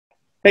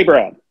Hey,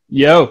 Brad.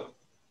 Yo.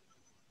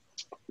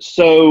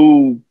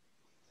 So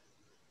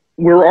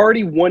we're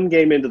already one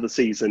game into the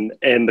season,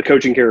 and the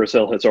coaching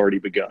carousel has already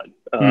begun.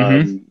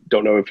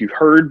 Don't know if you've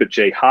heard, but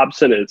Jay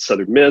Hobson at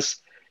Southern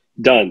Miss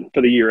done for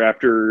the year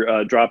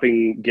after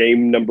dropping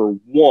game number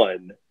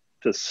 1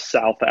 to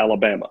South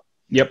Alabama.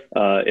 Yep.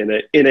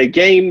 In a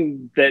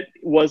game that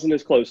wasn't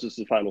as close as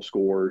the final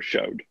score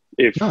showed.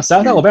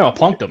 South Alabama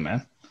punked them,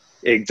 man.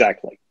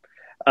 Exactly.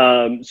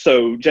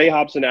 So Jay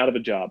Hobson out of a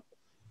job.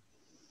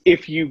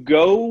 If you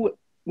go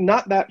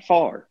not that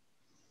far,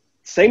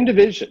 same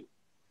division,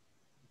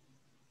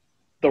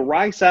 the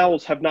Rice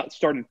Owls have not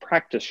started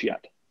practice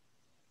yet.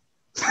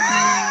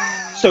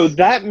 So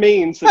that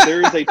means that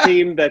there is a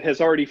team that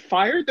has already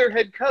fired their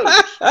head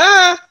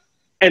coach,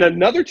 and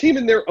another team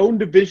in their own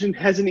division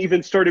hasn't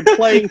even started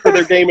playing for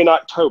their game in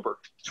October.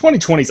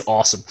 2020 is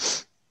awesome.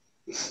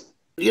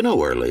 You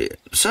know, Early,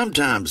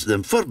 sometimes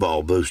them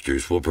football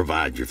boosters will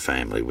provide your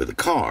family with a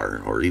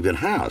car or even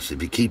house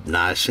if you keep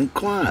nice and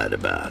quiet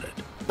about it.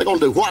 They're gonna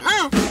do what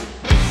now?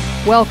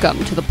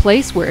 Welcome to the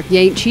place where if you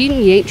ain't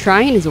cheating, you ain't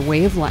trying is a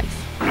way of life.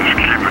 Just keep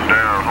it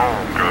down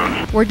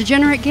home, cuz. Where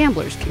degenerate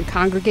gamblers can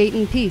congregate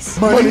in peace.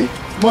 Money,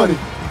 money,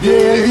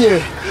 yeah,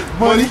 yeah.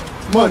 Money,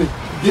 money,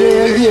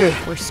 yeah, yeah.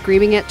 Where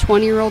screaming at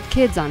 20-year-old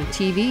kids on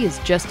TV is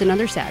just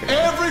another Saturday.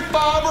 Every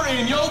fiber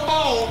in your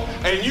bone,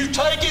 and you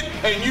take it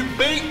and you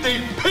beat the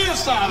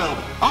piss out of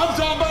them. I'm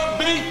talking about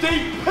beat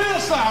the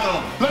piss out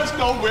of them. Let's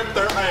go whip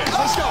their ass.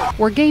 Let's go.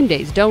 Where game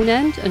days don't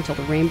end until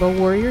the Rainbow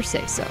Warriors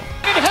say so.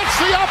 It hits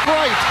the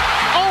upright.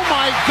 Oh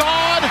my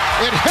God!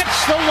 It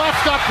hits the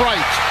left upright.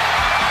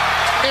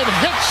 It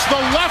hits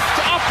the left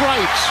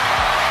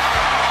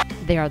upright.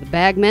 They are the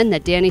Bagmen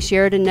that Danny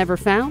Sheridan never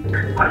found.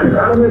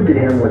 I went to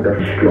him with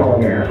a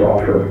strong-ass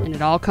offer. And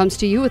it all comes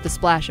to you with a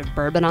splash of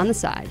bourbon on the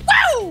side.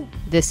 Woo!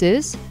 This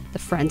is the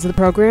Friends of the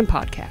Program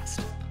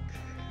podcast.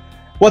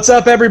 What's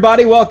up,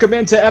 everybody? Welcome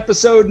into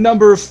episode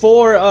number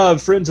 4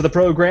 of Friends of the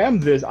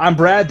Program. I'm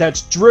Brad,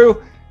 that's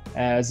Drew,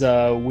 as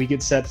we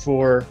get set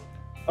for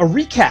a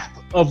recap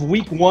of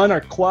week 1,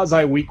 or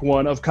quasi-week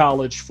 1 of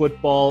college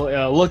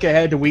football. Look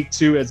ahead to week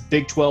 2 as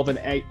Big 12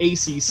 and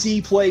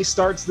ACC play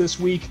starts this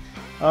week.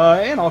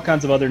 And all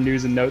kinds of other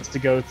news and notes to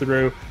go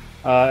through.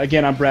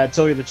 Again, I'm Brad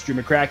Tilley, that's Drew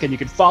McCracken. You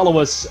can follow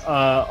us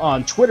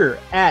on Twitter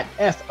at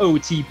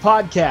FOT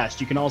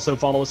Podcast. You can also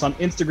follow us on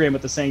Instagram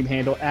at the same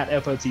handle, at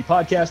FOT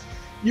Podcast.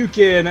 You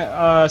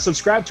can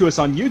subscribe to us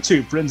on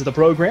YouTube, Friends of the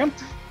Program.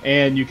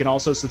 And you can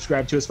also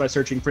subscribe to us by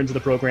searching Friends of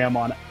the Program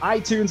on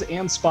iTunes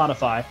and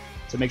Spotify.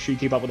 So make sure you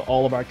keep up with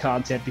all of our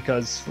content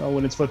because, well,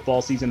 when it's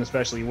football season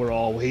especially, we're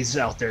always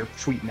out there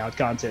tweeting out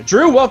content.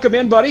 Drew, welcome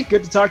in, buddy.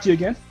 Good to talk to you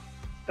again. Today.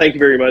 Thank you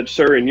very much,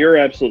 sir. And you're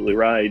absolutely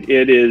right.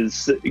 It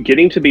is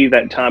getting to be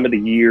that time of the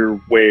year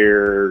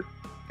where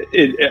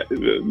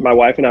my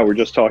wife and I were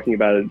just talking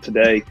about it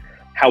today,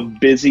 how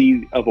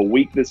busy of a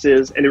week this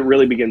is. And it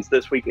really begins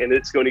this week. And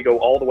it's going to go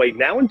all the way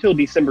now until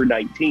December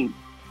 19th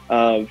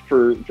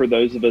for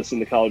those of us in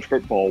the college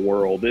football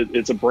world.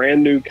 It's a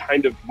brand new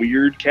kind of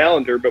weird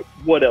calendar, but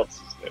what else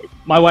is new?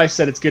 My wife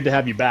said it's good to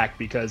have you back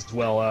because,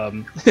 well,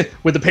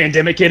 with the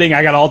pandemic hitting,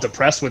 I got all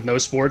depressed with no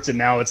sports, and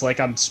now it's like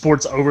I'm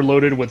sports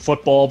overloaded with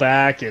football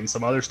back and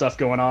some other stuff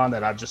going on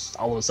that I've just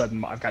all of a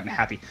sudden I've gotten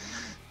happy.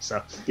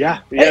 So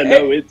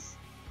it's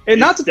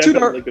not to toot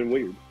our been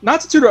weird.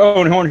 Not to toot our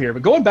own horn here,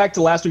 but going back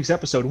to last week's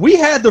episode, we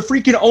had the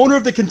freaking owner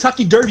of the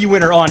Kentucky Derby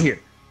winner on here.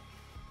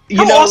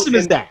 How awesome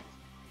is that?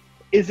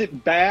 Is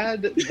it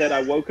bad that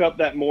I woke up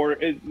that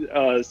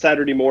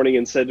Saturday morning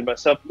and said to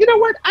myself, you know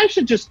what, I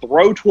should just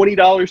throw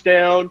 $20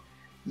 down?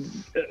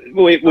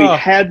 We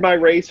had my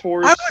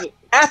racehorse. I was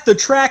at the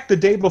track the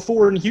day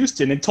before in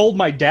Houston and told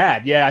my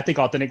dad, I think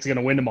Authentic's going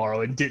to win tomorrow,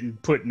 and didn't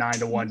put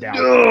 9-1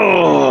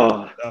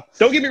 down.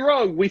 Don't get me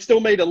wrong, we still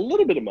made a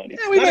little bit of money.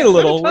 Yeah, we made a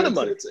little. Not a ton of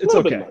money. It's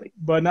okay,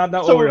 but not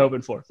what we were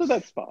hoping for. So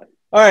that's fine.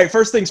 All right,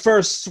 first things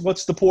first,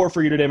 what's the pour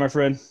for you today, my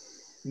friend?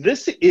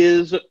 This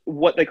is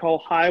what they call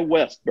High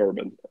West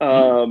bourbon.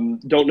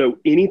 Don't know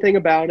anything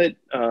about it.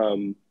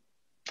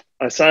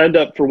 I signed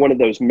up for one of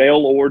those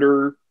mail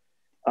order.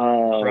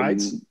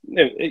 Right?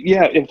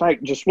 Yeah, in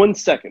fact, just 1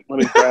 second. Let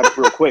me grab it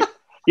real quick.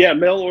 Yeah,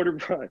 mail order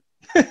Prime.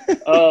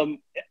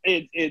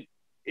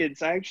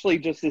 It's actually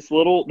just this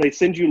little. They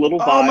send you little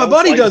vials. Oh, my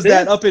buddy does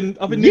that up in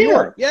New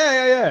York.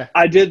 Yeah.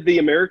 I did the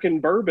American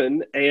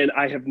bourbon, and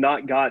I have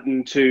not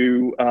gotten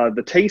to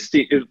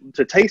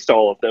taste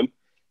all of them.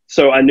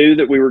 So I knew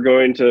that we were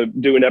going to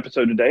do an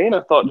episode today, and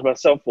I thought to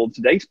myself, well,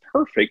 today's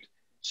perfect.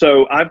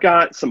 So I've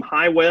got some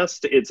High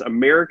West. It's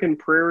American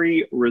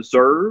Prairie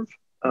Reserve.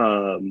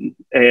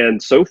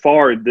 And so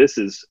far, this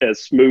is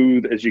as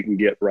smooth as you can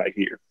get right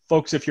here.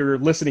 Folks, if you're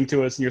listening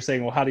to us and you're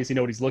saying, well, how does he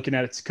know what he's looking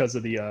at? It's because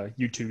of the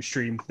YouTube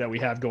stream that we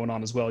have going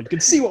on as well. You can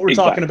see what we're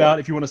talking about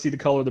if you want to see the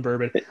color of the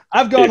bourbon.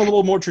 I've gone a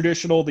little more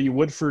traditional, the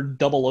Woodford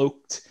Double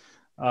Oaked,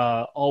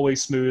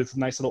 always smooth,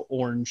 nice little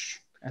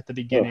orange at the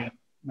beginning.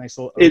 Nice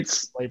little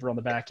flavor on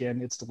the back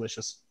end. It's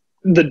delicious.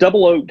 The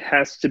double oaked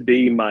has to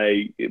be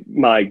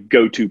my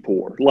go-to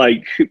pour.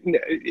 Like,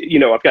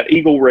 I've got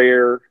Eagle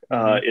Rare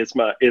is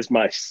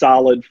my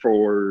solid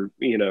for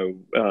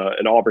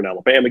an Auburn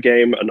Alabama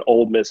game, an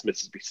Ole Miss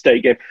Mississippi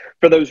State game,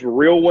 for those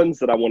real ones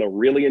that I want to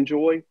really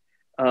enjoy.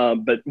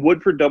 But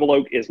Woodford Double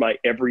Oak is my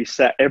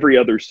every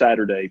other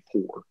Saturday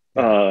pour.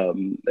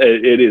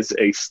 It is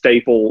a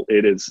staple.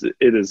 It is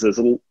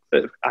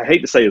I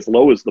hate to say as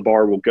low as the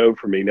bar will go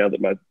for me now that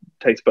my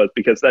taste buds,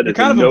 because that is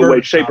in no way,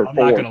 shape, or form.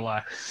 I'm not gonna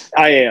lie.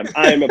 I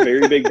am a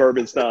very big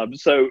bourbon snob.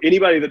 So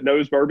anybody that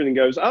knows bourbon and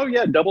goes, "Oh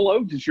yeah, Double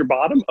Oak is your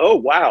bottom," oh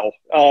wow,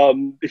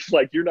 it's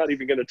like you're not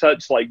even going to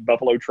touch like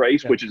Buffalo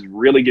Trace, which is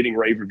really getting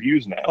rave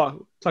reviews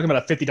now. Talking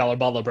about a $50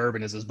 bottle of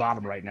bourbon is his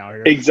bottom right now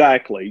here.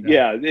 Exactly.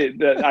 Yeah.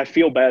 I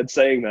feel bad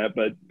saying that,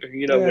 but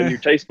when your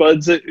taste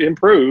buds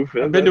improve,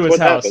 I've been to his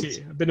house.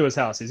 I've been to his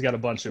house. He's got a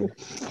bunch of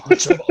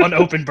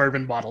unopened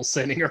bourbon bottles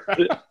sitting around.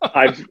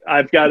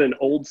 I've got an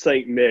Old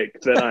Saint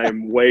Nick that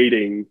I'm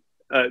waiting.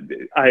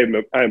 I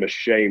am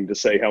ashamed to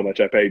say how much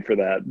I paid for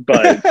that,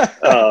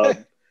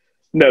 but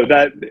no,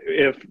 that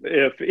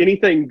if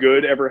anything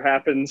good ever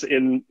happens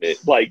in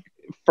like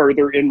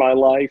further in my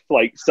life,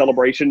 like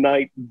celebration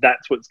night,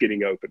 that's what's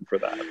getting open for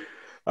that.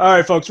 All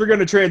right, folks, we're going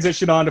to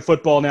transition on to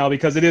football now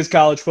because it is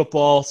college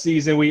football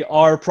season. We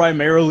are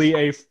primarily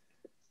a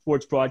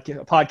sports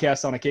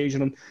podcast on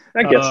occasion.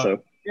 I guess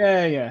so.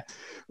 Yeah.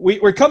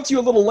 We're come to you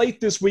a little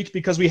late this week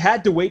because we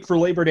had to wait for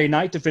Labor Day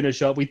night to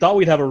finish up. We thought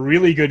we'd have a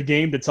really good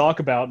game to talk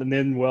about, and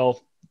then,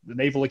 well, the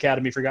Naval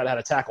Academy forgot how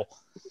to tackle.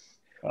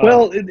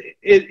 Well,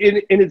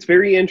 it's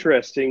very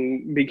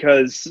interesting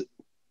because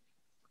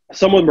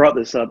someone brought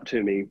this up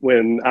to me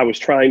when I was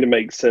trying to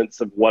make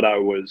sense of what I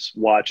was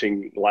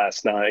watching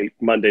last night,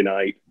 Monday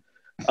night,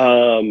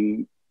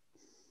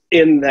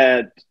 in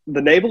that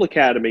the Naval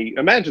Academy,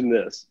 imagine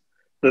this,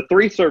 the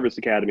 3 service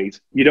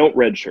academies, you don't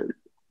redshirt.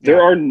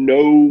 There are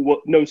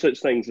no such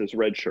things as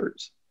red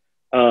shirts.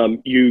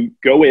 You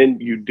go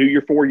in, you do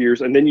your 4 years,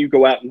 and then you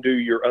go out and do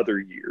your other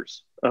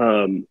years.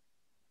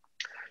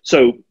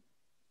 So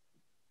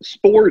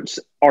sports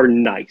are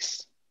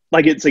nice.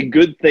 Like, it's a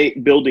good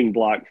thing, building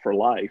block for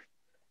life,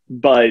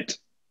 but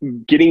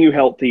getting you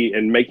healthy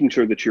and making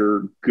sure that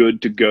you're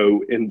good to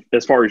go in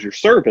as far as your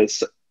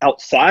service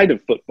outside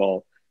of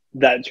football,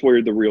 that's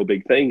where the real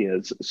big thing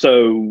is.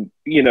 So,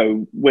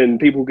 when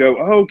people go,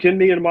 "Oh, Ken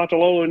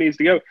Niumatalolo needs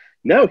to go,"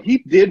 no, he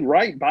did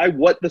right by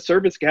what the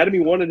service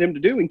academy wanted him to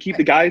do and keep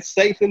the guys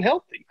safe and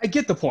healthy. I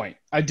get the point.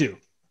 I do.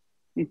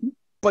 Mm-hmm.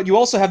 But you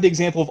also have the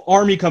example of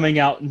Army coming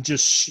out and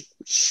just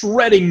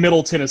shredding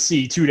Middle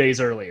Tennessee 2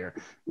 days earlier.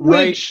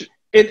 Right?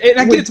 And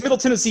I get it's Middle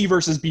Tennessee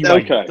versus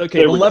BYU.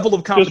 Okay, the level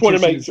of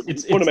competition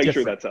just want to make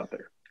sure that's out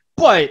there.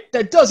 But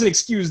that doesn't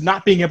excuse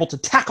not being able to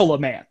tackle a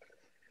man.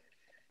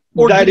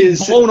 Or getting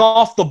blown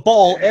off the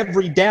ball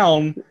every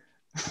down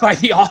by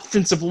the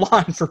offensive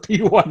line for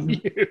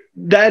BYU.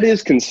 That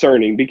is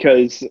concerning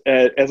because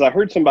as I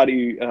heard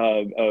somebody,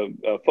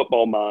 a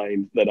football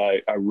mind that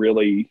I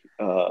really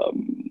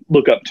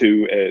look up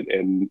to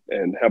and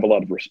have a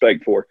lot of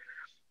respect for,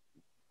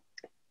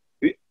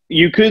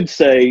 you could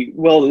say,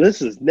 well,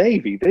 this is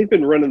Navy. They've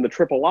been running the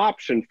triple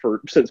option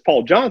since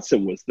Paul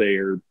Johnson was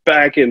there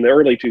back in the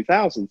early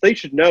 2000s. They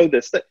should know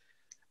this.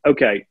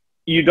 Okay.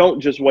 You don't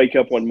just wake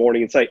up one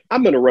morning and say,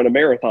 "I'm going to run a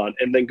marathon,"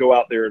 and then go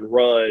out there and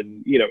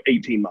run,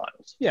 18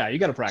 miles. Yeah, you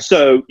got to practice.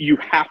 So you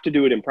have to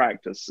do it in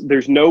practice.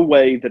 There's no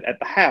way that at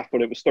the half,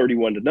 when it was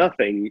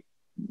 31-0,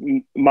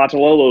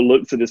 Matalolo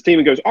looks at his team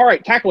and goes, "All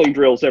right, tackling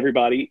drills,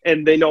 everybody,"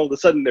 and then all of a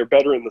sudden they're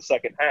better in the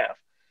second half.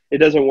 It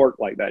doesn't work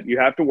like that. You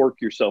have to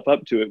work yourself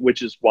up to it,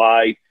 which is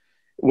why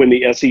when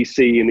the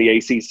SEC and the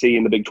ACC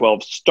and the Big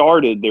 12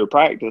 started their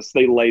practice,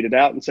 they laid it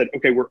out and said,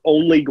 "Okay, we're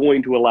only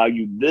going to allow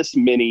you this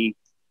many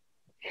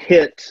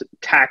hit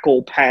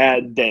tackle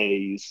pad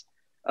days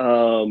as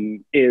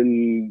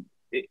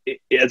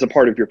a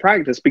part of your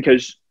practice,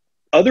 because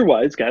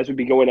otherwise guys would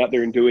be going out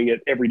there and doing it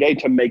every day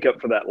to make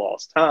up for that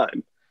lost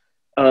time."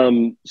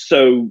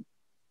 So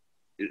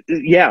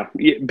yeah,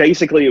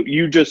 basically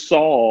you just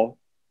saw,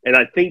 and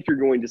I think you're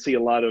going to see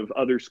a lot of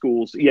other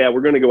schools. Yeah,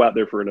 we're going to go out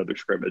there for another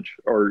scrimmage,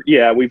 or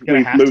yeah, we've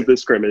moved the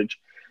scrimmage,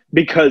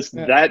 because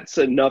that's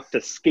enough to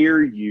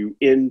scare you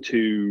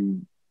into,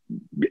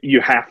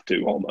 you have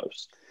to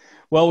almost.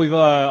 Well, we've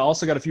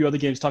also got a few other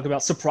games to talk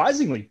about.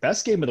 Surprisingly,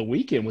 best game of the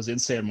weekend was in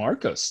San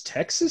Marcos.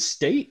 Texas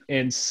State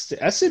and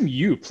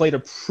SMU played a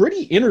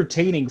pretty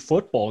entertaining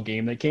football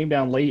game that came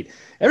down late.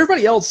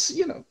 Everybody else,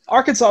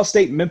 Arkansas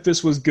State,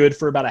 Memphis was good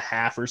for about a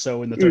half or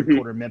so in the third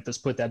quarter. Memphis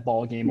put that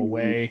ball game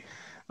away.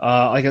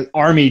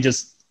 Army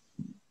just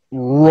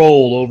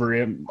rolled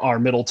over our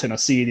Middle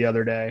Tennessee the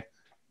other day.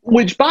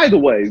 Which, by the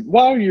way,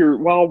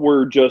 while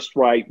we're just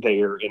right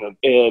there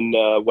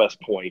in West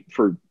Point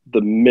for the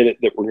minute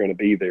that we're going to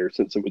be there,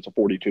 since it was a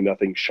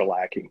 42-0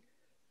 shellacking,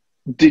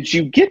 did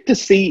you get to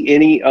see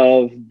any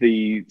of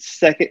the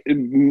second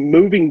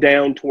moving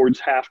down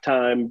towards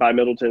halftime by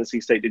Middle Tennessee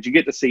State? Did you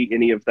get to see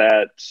any of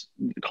that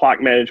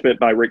clock management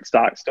by Rick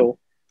Stockstill?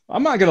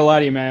 I'm not gonna lie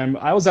to you, man.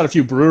 I was at a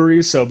few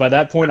breweries, so by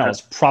that point, I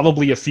was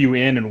probably a few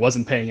in and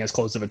wasn't paying as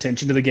close of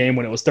attention to the game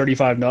when it was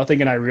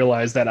 35-0, and I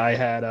realized that I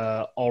had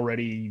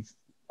already.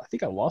 I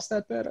think I lost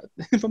that bet,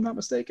 if I'm not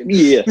mistaken.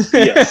 Yes,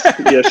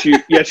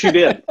 you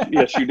did.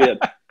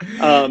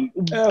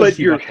 But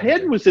your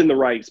head was in the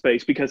right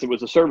space because it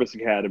was a service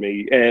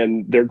academy,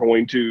 and they're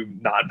going to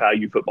not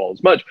value football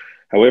as much.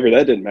 However,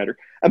 that didn't matter.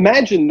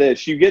 Imagine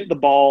this: you get the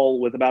ball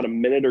with about a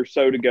minute or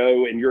so to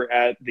go, and you're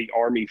at the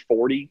Army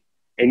 40.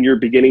 And you're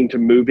beginning to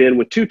move in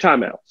with 2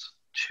 timeouts.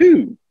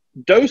 2.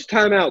 Those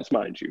timeouts,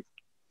 mind you.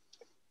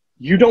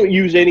 You don't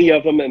use any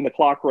of them, and the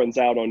clock runs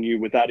out on you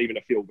without even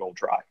a field goal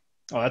try.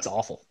 Oh, that's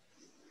awful.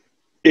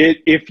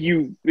 If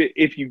you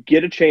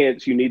get a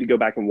chance, you need to go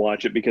back and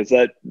watch it because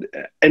that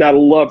 – and I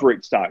love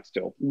Rick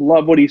Stockstill.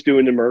 Love what he's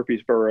doing in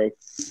Murfreesboro.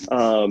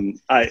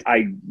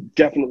 I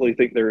definitely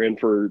think they're in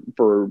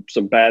for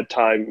some bad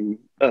times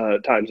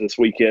this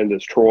weekend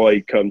as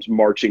Troy comes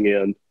marching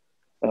in.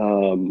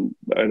 And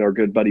our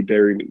good buddy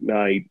Barry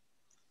McKnight,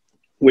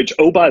 which,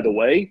 oh, by the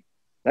way,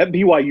 that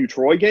BYU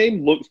Troy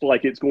game looks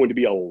like it's going to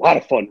be a lot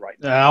of fun right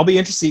now. I'll be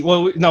interested.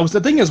 Well, no, the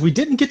thing is, we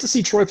didn't get to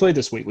see Troy play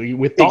this week.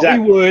 We thought we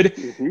would.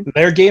 Mm-hmm.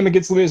 Their game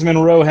against Louisiana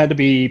Monroe had to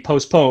be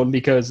postponed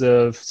because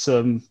of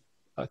some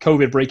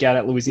COVID breakout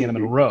at Louisiana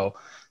Monroe.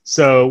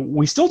 So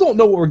we still don't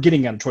know what we're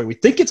getting out of Troy. We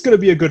think it's going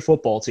to be a good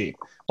football team.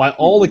 By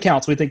all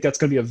accounts, we think that's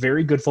going to be a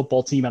very good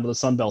football team out of the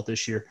Sun Belt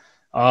this year.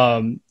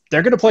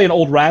 They're going to play an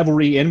old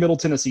rivalry in Middle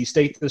Tennessee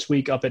State this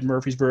week up at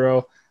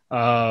Murfreesboro.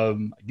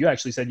 You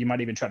actually said you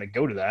might even try to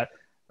go to that.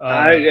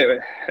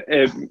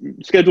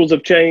 Schedules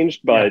have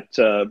changed, but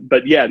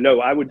yeah,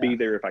 no, I would be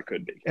there if I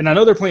could be. And I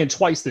know they're playing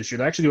twice this year.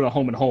 They're actually doing a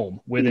home and home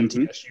with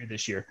MTSU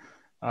this year.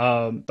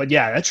 But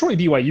yeah, that Troy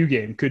BYU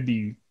game could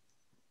be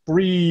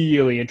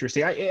really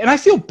interesting. And I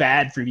feel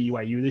bad for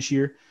BYU this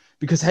year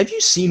because have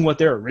you seen what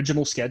their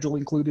original schedule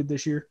included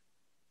this year?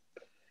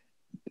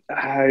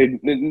 I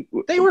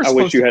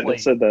wish you hadn't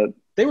said that.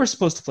 They were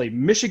supposed to play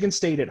Michigan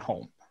State at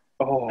home.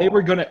 Oh. They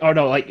were going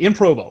to – like in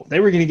Provo.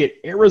 They were going to get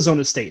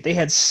Arizona State. They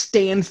had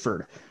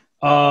Stanford.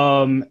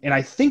 And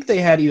I think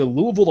they had either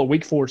Louisville or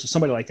Wake Forest or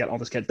somebody like that on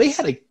the schedule. They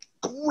had a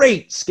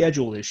great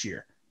schedule this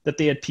year that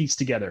they had pieced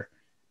together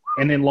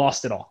and then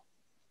lost it all.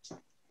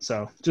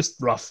 So just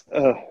rough.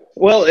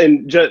 Well,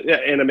 and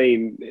I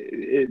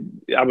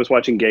mean, I was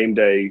watching Game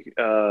Day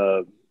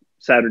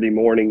Saturday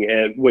morning,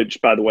 and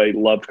which, by the way,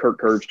 loved Kirk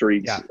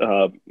Herbstreit's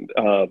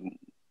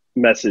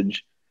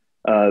message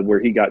where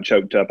he got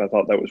choked up. I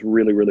thought that was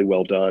really, really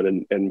well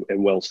done and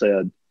well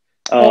said.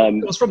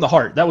 It was from the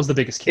heart. That was the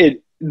biggest key.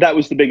 That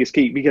was the biggest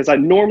key because I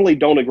normally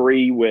don't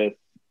agree with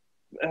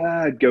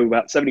I'd go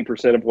about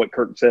 70% of what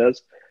Kirk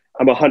says.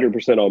 I'm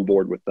 100% on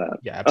board with that.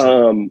 Yeah,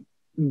 absolutely.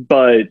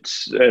 But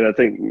I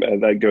think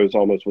that goes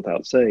almost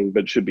without saying,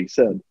 but should be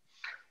said.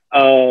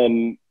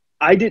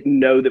 I didn't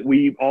know that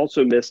we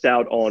also missed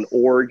out on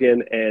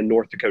Oregon and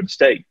North Dakota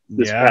State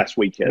this past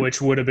weekend.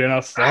 Which would have been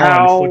a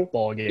fun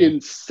football game.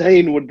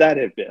 Insane would that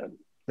have been?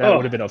 That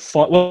would have been a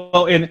fun –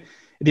 well, and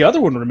the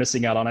other one we're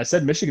missing out on, I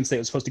said Michigan State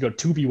was supposed to go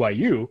to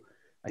BYU.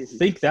 I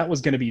think that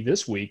was going to be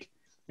this week.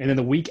 And then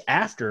the week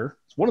after,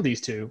 one of these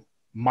two,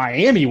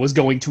 Miami was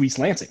going to East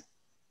Lansing.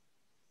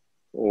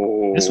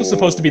 This was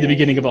supposed to be the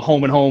beginning of a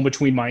home and home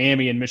between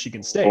Miami and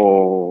Michigan State.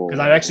 Because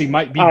I actually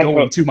might be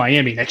going to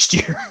Miami next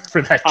year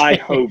for that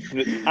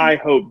game. I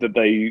hope that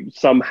they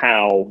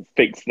somehow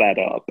fix that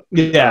up.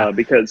 Yeah.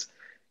 Because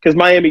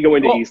Miami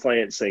going to East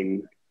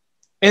Lansing.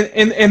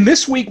 And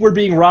this week we're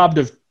being robbed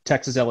of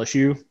Texas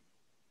LSU,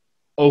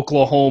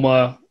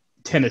 Oklahoma,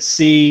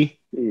 Tennessee.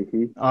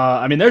 Mm-hmm.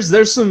 I mean,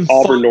 there's some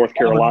Auburn, North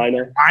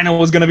Carolina. Carolina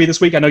was going to be this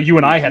week. I know you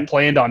and I had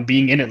planned on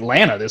being in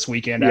Atlanta this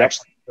weekend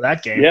actually for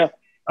that game. Yeah.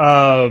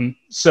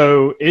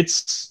 So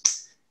it's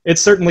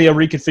certainly a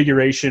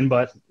reconfiguration,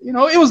 but you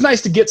know, it was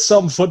nice to get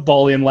some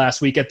football in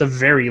last week at the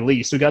very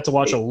least. We got to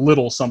watch a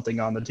little something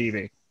on the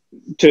TV.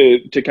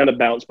 To kind of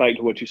bounce back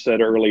to what you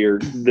said earlier,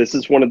 this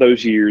is one of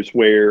those years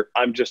where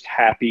I'm just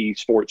happy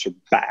sports are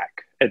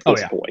back at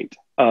this point.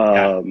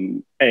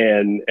 And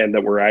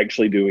that we're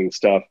actually doing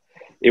stuff.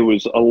 It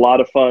was a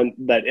lot of fun.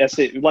 That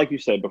like you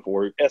said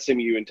before,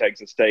 SMU and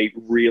Texas State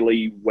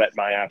really whet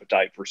my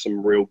appetite for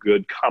some real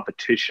good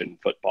competition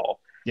football.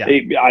 Yeah.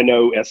 I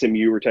know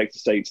SMU or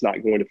Texas State's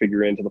not going to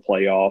figure into the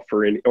playoff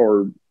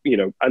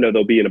I know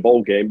they'll be in a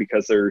bowl game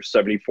because there's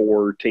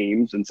 74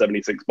 teams and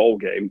 76 bowl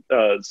game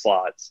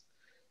slots.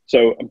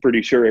 So I'm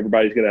pretty sure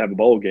everybody's going to have a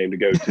bowl game to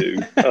go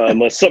to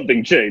unless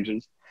something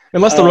changes.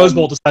 Unless the Rose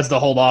Bowl decides to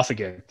hold off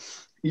again.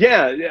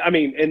 Yeah, I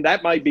mean, and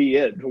that might be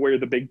it, where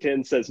the Big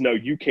Ten says, no,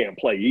 you can't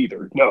play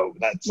either. No,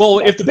 that's –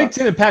 if the Big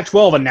Ten and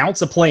Pac-12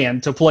 announce a plan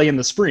to play in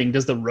the spring,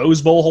 does the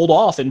Rose Bowl hold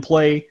off and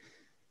play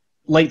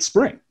late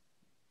spring?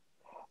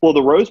 Well,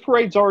 the Rose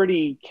Parade's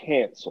already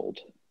canceled.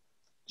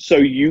 So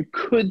you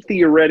could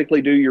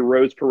theoretically do your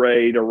Rose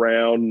Parade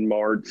around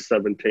March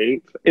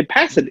 17th.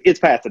 It's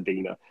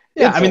Pasadena.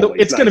 Yeah,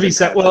 it's going to be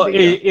set. Well,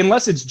 Pasadena.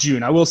 unless it's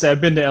June. I will say I've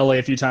been to LA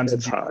a few times in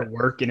It's June hot. for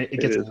work, and it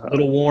gets a hot.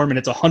 little warm, and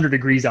it's 100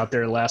 degrees out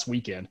there last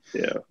weekend.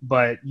 Yeah.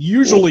 But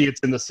usually it's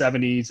in the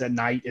 70s. At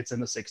night, it's in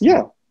the 60s.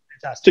 Yeah.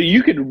 Fantastic. So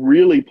you could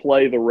really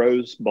play the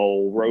Rose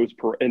Bowl,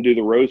 and do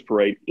the Rose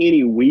Parade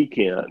any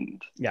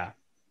weekend. Yeah.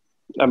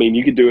 I mean,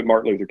 you could do it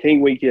Martin Luther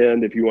King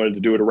weekend if you wanted to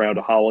do it around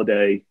a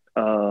holiday.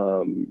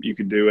 You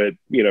could do it,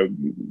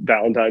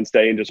 Valentine's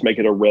Day and just make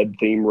it a red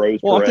theme Rose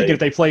Parade. Well, I'm thinking if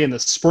they play in the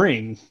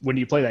spring, when do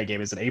you play that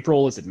game? Is it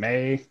April? Is it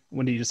May?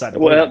 When do you decide to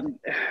play? Well,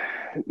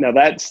 now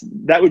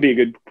that would be a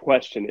good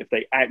question. If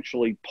they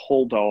actually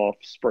pulled off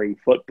spring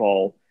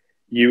football,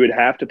 you would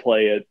have to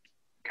play it.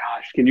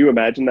 Gosh, can you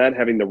imagine that,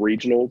 having the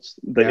regionals,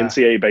 the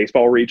NCAA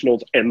baseball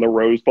regionals and the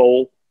Rose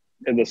Bowl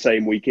in the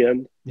same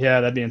weekend?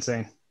 Yeah, that'd be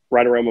insane.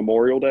 Right around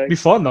Memorial Day. It'd be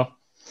fun, though.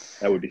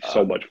 That would be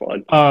so much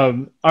fun.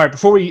 All right,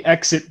 before we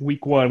exit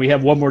week one, we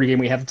have one more game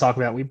we have to talk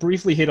about. We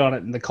briefly hit on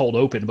it in the cold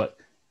open, but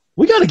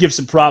we got to give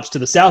some props to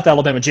the South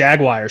Alabama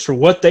Jaguars for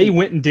what they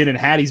went and did in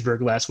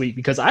Hattiesburg last week,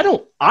 because I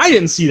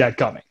didn't see that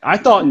coming. I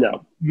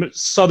thought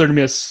Southern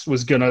Miss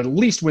was going to at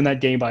least win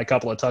that game by a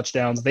couple of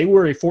touchdowns. They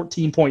were a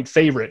 14-point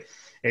favorite,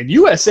 and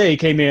USA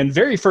came in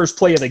very first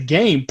play of the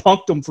game,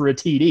 punked them for a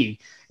TD,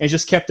 and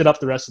just kept it up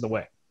the rest of the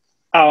way.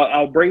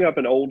 I'll bring up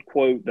an old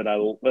quote that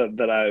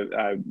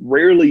I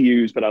rarely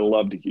use, but I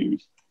love to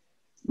use.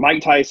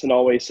 Mike Tyson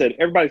always said,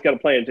 "Everybody's got a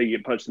plan until you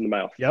get punched in the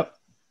mouth." Yep.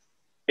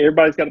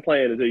 Everybody's got a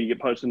plan until you get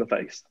punched in the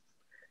face.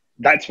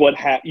 That's what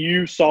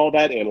you saw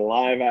that in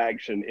live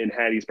action in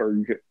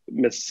Hattiesburg,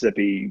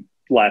 Mississippi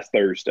last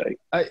Thursday.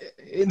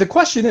 The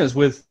question is,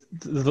 with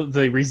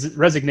the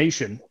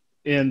resignation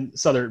at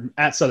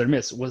Southern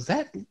Miss, was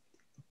that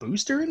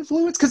booster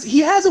influence? Because he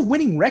has a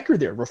winning record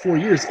there for 4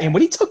 years, and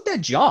when he took that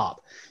job,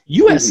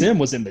 USM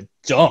was in the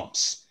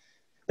dumps.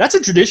 That's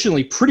a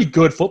traditionally pretty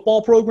good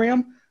football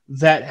program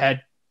that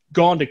had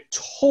gone to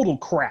total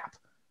crap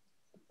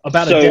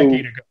about a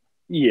decade ago.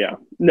 Yeah,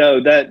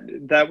 no,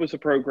 that was a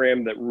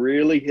program that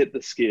really hit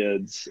the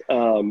skids.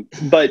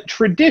 But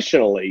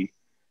traditionally,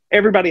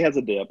 everybody has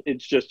a dip.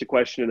 It's just a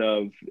question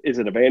of, is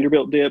it a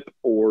Vanderbilt dip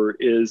or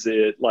is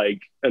it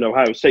like an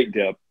Ohio State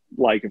dip,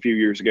 like a few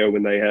years ago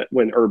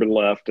when Urban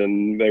left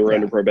and they were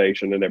under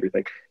probation and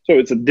everything. So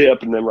it's a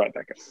dip and then right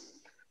back up.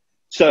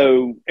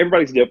 So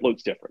everybody's dip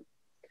looks different.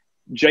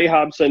 Jay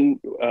Hobson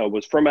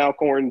was from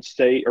Alcorn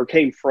State, or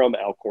came from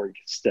Alcorn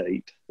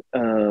State.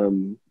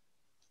 And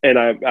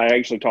I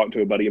actually talked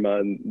to a buddy of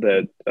mine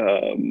that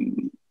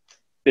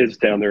is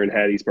down there in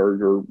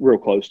Hattiesburg, or real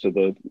close to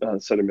the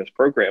Southern Miss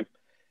program.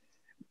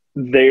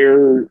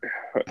 There,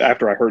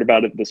 after I heard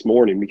about it this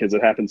morning, because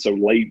it happened so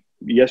late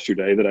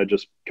yesterday that I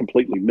just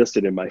completely missed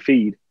it in my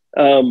feed.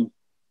 But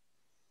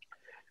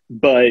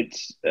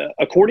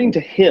according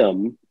to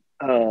him,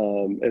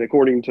 and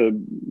according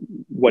to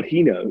what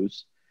he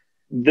knows,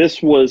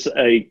 this was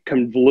a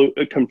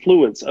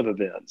confluence of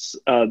events.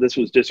 This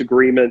was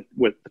disagreement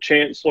with the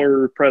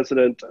chancellor,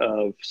 president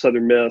of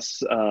Southern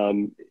Miss.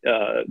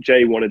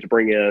 Jay wanted to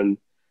bring in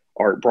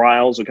Art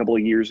Briles a couple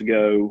of years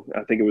ago.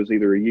 I think it was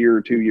either a year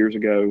or 2 years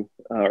ago,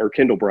 or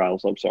Kendall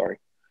Briles, I'm sorry,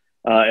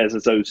 as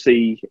its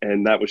OC,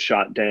 and that was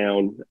shot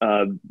down.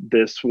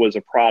 This was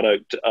a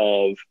product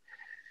of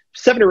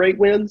 7 or 8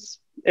 wins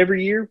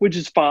every year, which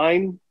is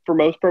fine for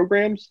most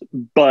programs,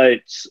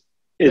 but it's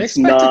they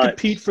expect not to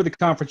compete for the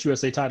Conference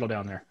USA title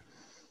down there.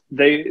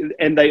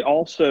 They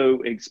also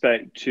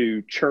expect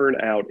to churn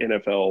out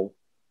NFL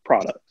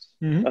products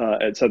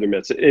at Southern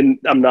Miss. And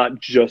I'm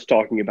not just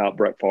talking about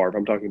Brett Favre.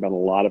 I'm talking about a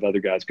lot of other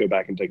guys. Go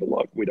back and take a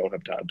look. We don't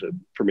have time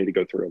for me to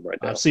go through them right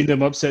now. I've seen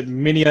them upset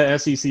many a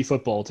SEC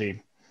football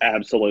team.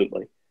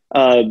 Absolutely.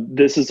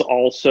 This is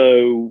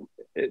also,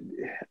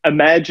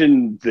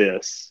 imagine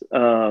this,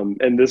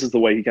 and this is the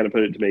way he kind of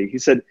put it to me. He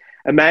said,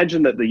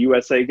 imagine that the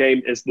USA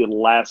game is the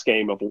last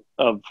game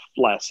of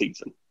last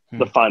season,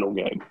 the final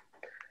game.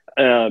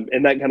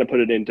 And that kind of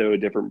put it into a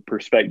different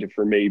perspective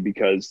for me,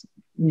 because,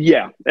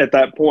 at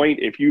that point,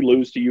 if you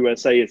lose to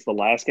USA, it's the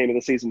last game of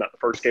the season, not the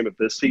first game of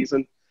this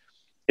season.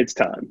 It's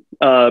time.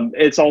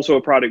 It's also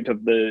a product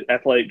of the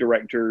athletic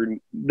director.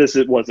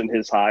 It wasn't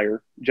his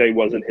hire. Jay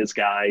wasn't his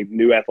guy.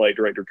 New athletic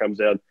director comes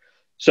in.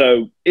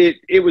 So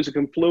it was a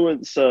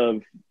confluence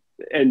of,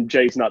 and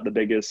Jay's not the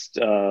biggest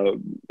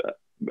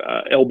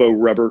elbow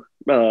rubber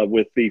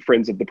with the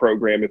friends of the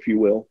program, if you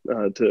will,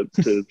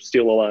 to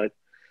steal a line.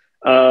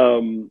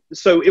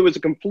 So it was a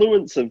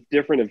confluence of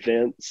different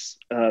events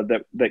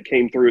that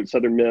came through at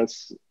Southern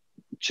Miss.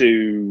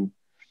 To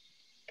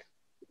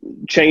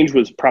change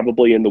was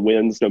probably in the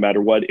winds no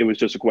matter what. It was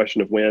just a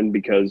question of when,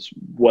 because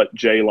what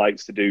Jay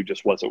likes to do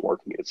just wasn't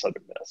working at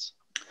Southern Miss.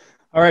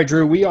 All right,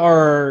 Drew, we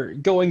are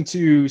going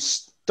to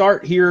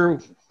start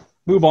here,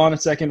 move on a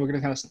second. We're going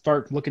to kind of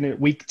start looking at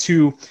week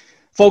 2.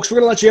 Folks, we're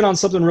going to let you in on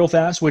something real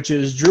fast, which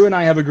is Drew and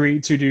I have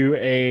agreed to do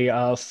a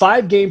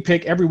 5-game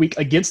pick every week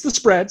against the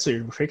spread. So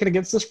you're picking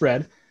against the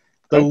spread.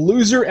 The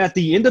loser at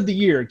the end of the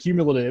year,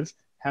 cumulative,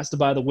 has to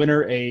buy the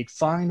winner a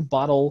fine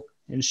bottle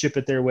and ship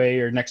it their way,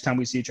 or next time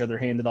we see each other,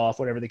 hand it off,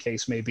 whatever the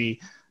case may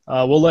be.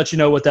 We'll let you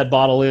know what that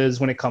bottle is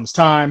when it comes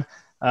time,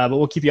 but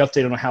we'll keep you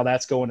updated on how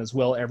that's going as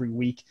well every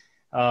week.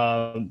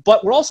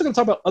 But we're also going to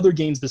talk about other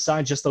games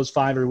besides just those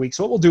 5 every week.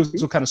 So what we'll do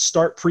is we'll kind of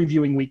start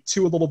previewing week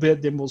 2 a little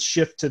bit, then we'll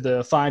shift to the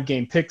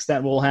 5-game picks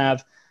that we'll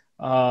have.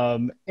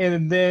 And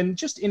then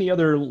just any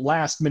other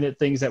last-minute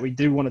things that we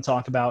do want to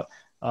talk about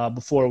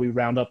before we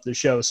round up the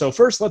show. So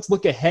first, let's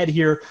look ahead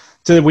here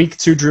to the week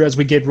 2, Drew, as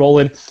we get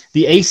rolling.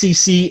 The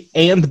ACC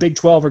and the Big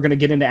 12 are going to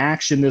get into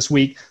action this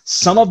week.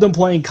 Some of them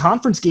playing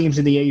conference games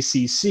in the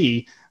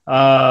ACC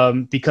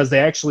because they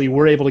actually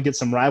were able to get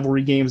some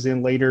rivalry games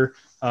in later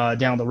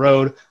down the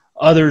road.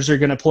 Others are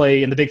going to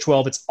play in the Big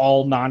 12. It's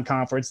all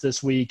non-conference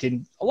this week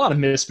and a lot of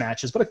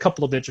mismatches, but a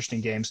couple of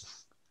interesting games.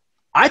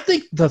 I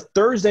think the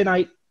Thursday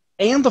night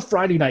and the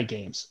Friday night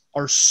games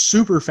are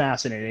super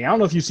fascinating. I don't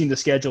know if you've seen the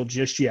schedule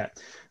just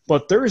yet,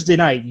 but Thursday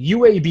night,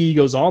 UAB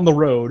goes on the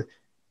road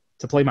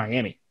to play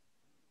Miami.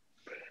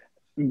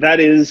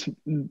 That's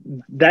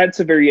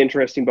a very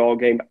interesting ball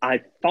game.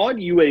 I thought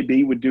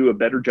UAB would do a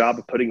better job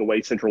of putting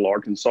away Central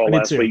Arkansas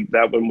last week.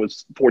 That one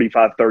was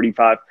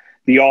 45-35.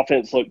 The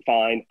offense looked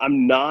fine.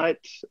 I'm not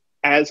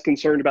as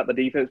concerned about the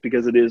defense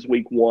because it is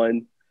week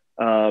 1.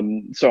 So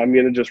I'm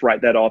going to just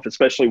write that off,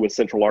 especially with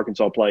Central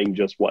Arkansas playing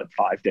just 5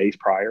 days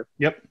prior.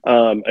 Yep.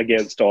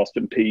 Against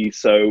Austin Peay.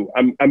 So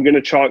I'm going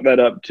to chalk that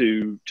up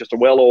to just a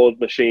well-oiled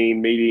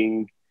machine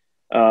meeting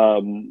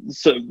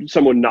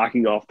someone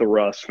knocking off the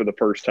rust for the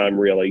first time,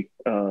 really.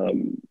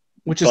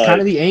 Which is kind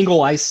of the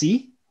angle I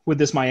see with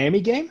this Miami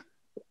game.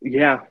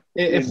 Yeah.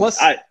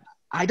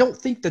 I don't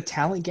think the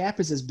talent gap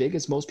is as big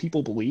as most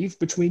people believe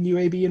between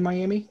UAB and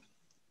Miami.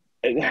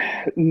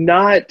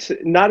 Not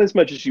as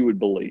much as you would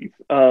believe.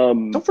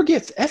 Don't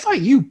forget,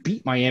 FIU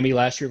beat Miami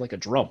last year like a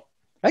drum.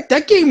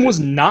 That game was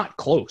not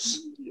close.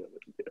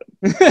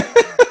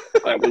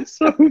 That was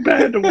so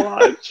bad to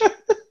watch.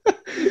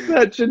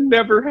 That should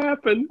never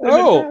happen.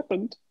 It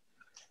happened.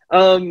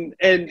 And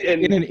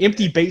in an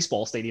empty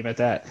baseball stadium at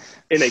that.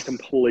 In a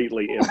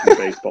completely empty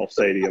baseball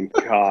stadium.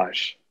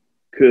 Gosh,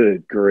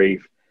 good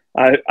grief.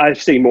 I've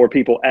seen more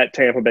people at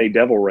Tampa Bay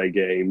Devil Ray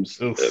games.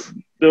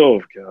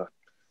 Oh God.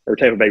 Or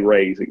Tampa Bay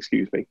Rays,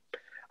 excuse me.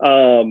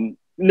 And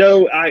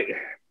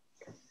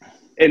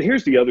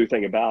here's the other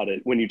thing about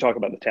it. When you talk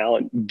about the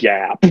talent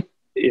gap,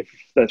 if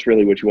that's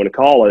really what you want to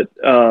call it,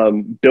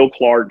 Bill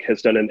Clark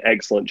has done an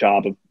excellent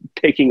job of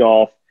picking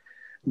off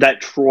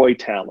that Troy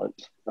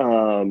talent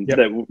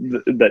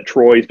that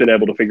Troy's been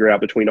able to figure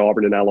out between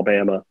Auburn and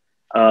Alabama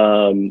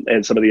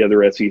and some of the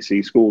other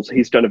SEC schools.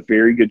 He's done a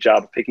very good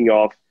job of picking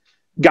off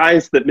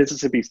guys that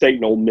Mississippi State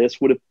and Ole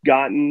Miss would have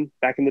gotten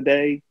back in the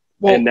day.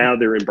 Well, and now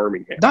they're in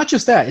Birmingham. Not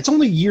just that. It's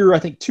only year, I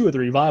think, 2 of the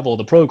revival of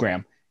the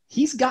program.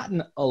 He's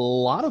gotten a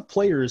lot of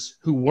players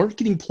who weren't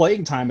getting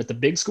playing time at the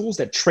big schools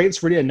that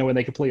transferred in knowing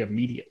they could play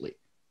immediately.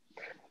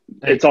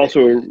 That's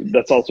also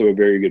a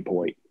very good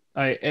point.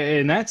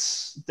 And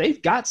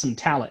they've got some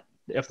talent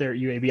if they're at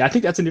UAB. I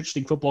think that's an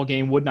interesting football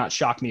game. Would not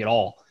shock me at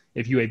all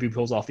if UAB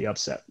pulls off the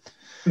upset.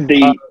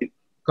 I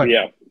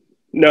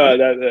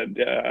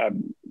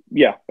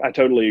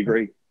totally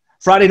agree.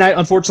 Friday night,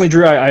 unfortunately,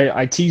 Drew,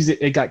 I teased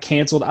it. It got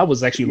canceled. I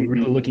was actually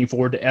really looking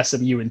forward to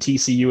SMU and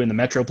TCU in the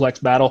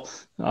Metroplex battle.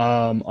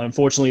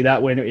 Unfortunately,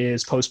 that one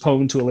is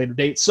postponed to a later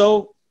date.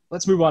 So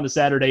let's move on to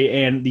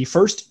Saturday and the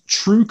first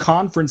true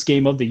conference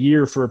game of the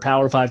year for a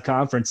Power 5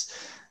 conference.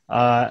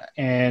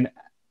 And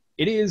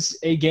it is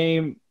a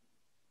game.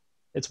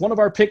 It's one of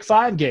our Pick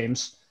 5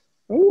 games.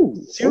 Ooh,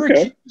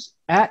 Syracuse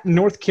at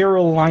North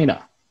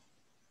Carolina.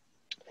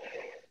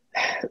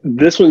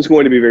 This one's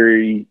going to be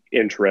very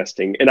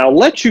interesting. And I'll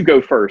let you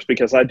go first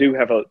because I do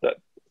have a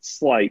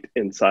slight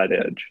inside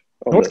edge.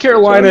 North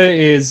Carolina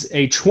is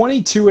a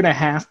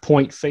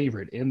 22.5-point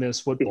favorite in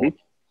this football.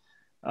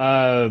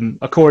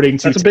 According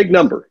to – That's a big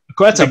number.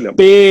 That's a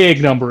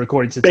big number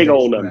according to – Big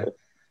old number.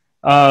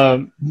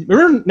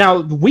 Remember,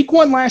 now, week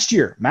 1 last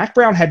year, Mac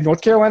Brown had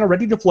North Carolina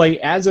ready to play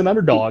as an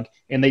underdog,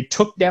 and they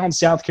took down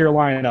South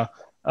Carolina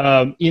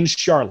in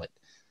Charlotte.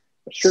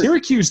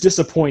 Syracuse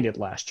disappointed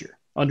last year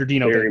under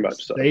Dino. Very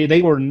much so.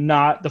 They were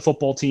not the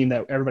football team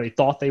that everybody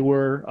thought they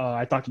were.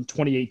 I thought in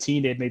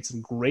 2018 they had made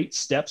some great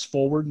steps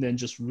forward and then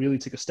just really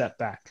took a step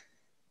back.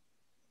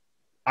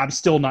 I'm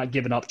still not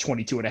giving up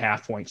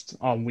 22.5 points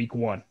on week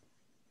 1.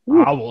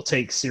 Ooh. I will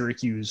take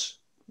Syracuse.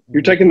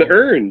 You're taking the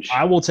orange.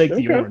 I will take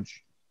the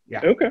orange.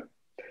 Yeah. Okay.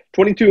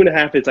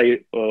 22.5 is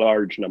a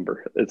large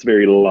number. It's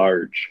very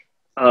large.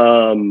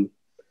 However,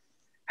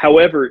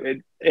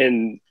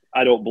 and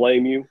I don't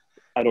blame you.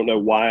 I don't know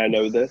why I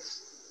know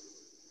this.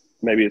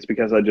 Maybe it's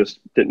because I just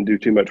didn't do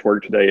too much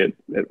work today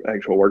at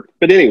actual work.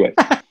 But anyway,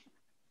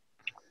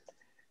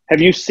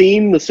 have you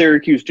seen the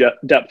Syracuse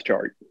depth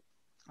chart?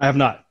 I have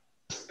not.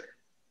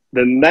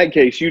 Then in that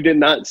case, you did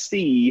not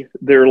see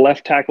their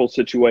left tackle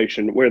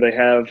situation where they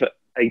have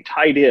a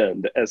tight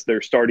end as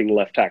their starting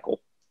left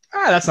tackle.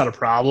 That's not a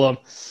problem.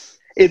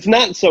 It's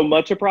not so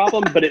much a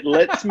problem, but it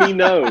lets me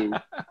know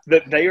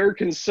that they are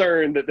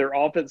concerned that their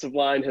offensive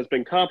line has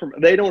been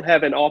compromised. They don't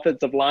have an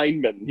offensive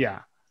lineman. Yeah.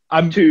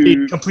 I'm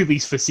being completely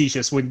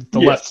facetious when the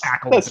left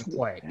tackle isn't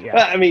playing.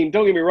 Yeah. I mean,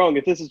 don't get me wrong.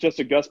 If this is just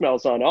a Gus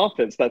Malzahn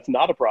offense, that's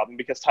not a problem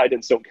because tight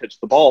ends don't catch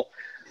the ball.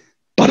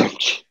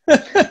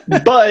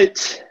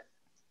 But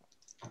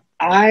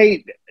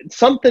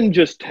something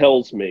just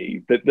tells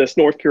me that this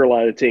North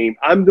Carolina team,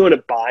 I'm going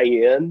to buy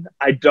in.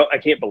 I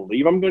can't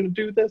believe I'm going to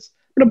do this.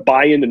 I'm going to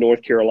buy into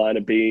North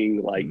Carolina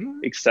being like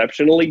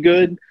exceptionally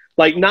good,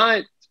 like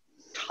not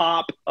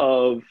top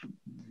of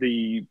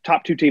the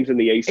top two teams in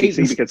the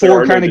ACC because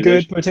they're kind of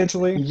good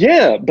potentially.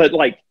 Yeah, but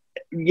like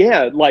in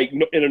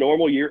a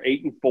normal year,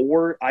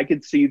 8-4, I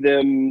could see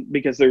them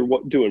because they're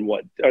doing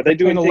what? Are they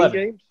doing 10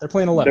 games? They're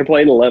playing 11. They're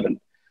playing 11.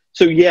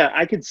 So yeah,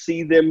 I could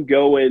see them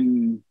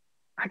going.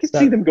 I could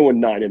see them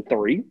going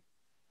 9-3.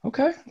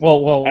 Okay.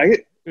 Well,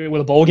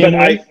 with a bowl game,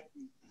 that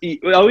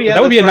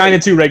would be a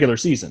 9-2 regular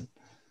season.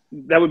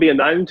 That would be a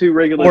 9-2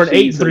 regular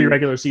season, or an 8-3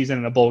 regular season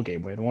and a bowl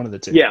game win. One of the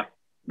two.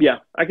 Yeah,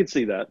 I could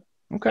see that.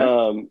 Okay.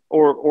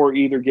 Or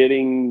either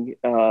getting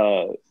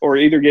to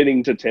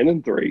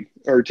 10-3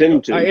 or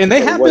 10-2. And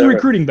they have been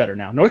recruiting better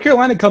now. North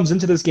Carolina comes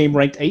into this game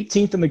ranked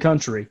 18th in the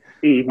country.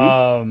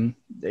 Mm-hmm.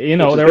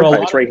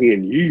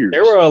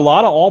 There were a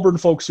lot of Auburn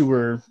folks who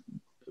were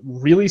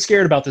really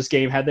scared about this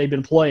game had they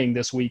been playing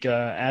this week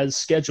as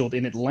scheduled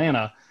in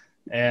Atlanta.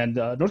 And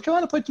North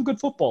Carolina played some good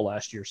football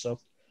last year, so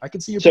I can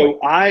see your point.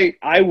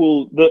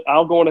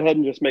 I'll go on ahead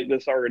and just make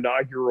this our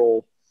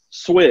inaugural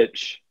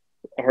switch,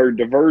 our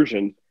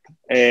diversion,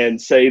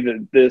 and say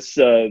that this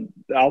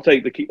I'll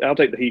take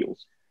the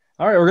Heels.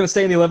 All right, we're going to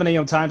stay in the 11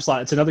 a.m. time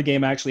slot. It's another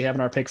game I actually have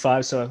in our pick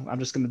 5, so I'm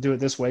just going to do it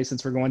this way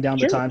since we're going down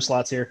the time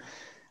slots here.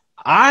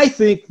 I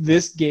think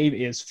this game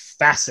is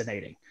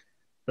fascinating.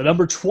 The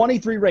number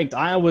 23 ranked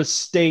Iowa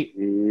State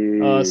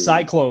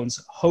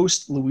Cyclones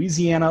host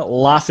Louisiana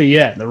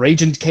Lafayette. The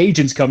Raging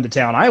Cajuns come to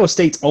town. Iowa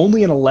State's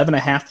only an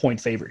 11.5-point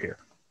favorite here.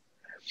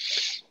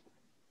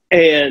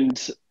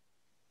 And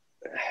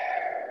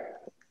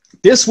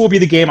this will be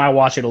the game I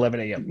watch at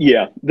 11 a.m.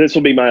 Yeah, this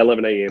will be my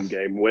 11 a.m.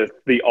 game with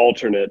the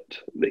alternate.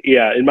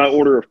 Yeah, in my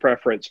order of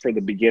preference for the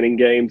beginning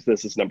games,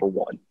 this is number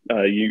 1.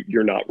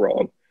 You're not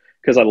wrong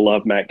because I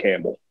love Matt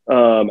Campbell.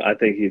 I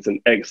think he's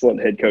an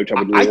excellent head coach.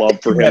 I would love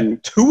for him.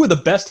 Two of the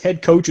best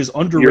head coaches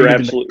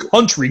underrated in the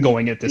country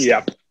going at this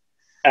time.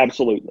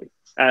 Absolutely.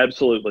 I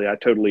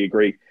totally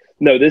agree.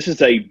 No, this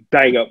is a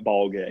bang-up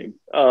ball game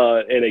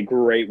and a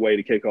great way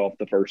to kick off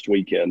the first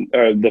weekend,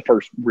 the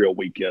first real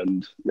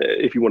weekend,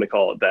 if you want to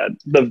call it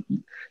that.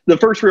 The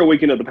first real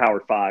weekend of the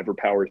Power 5 or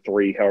Power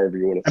 3, however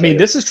you want to say it.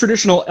 This is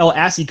traditional El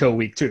Asico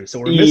week, too, so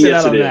we're missing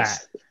out on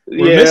that.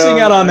 We're missing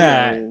out on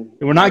that.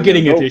 We're not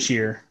getting it this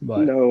year.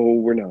 But no,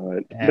 we're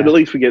not. Yeah. But at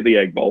least we get the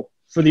Egg Bowl.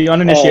 For the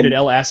uninitiated,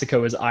 El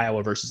Asico is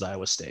Iowa versus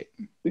Iowa State.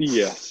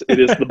 Yes, it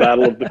is the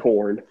Battle of the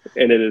Corn,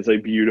 and it is a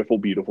beautiful,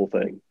 beautiful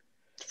thing.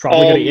 It's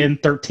probably going to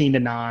end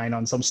 13-9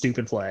 on some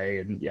stupid play,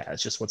 and yeah,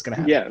 it's just what's going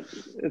to happen. Yeah,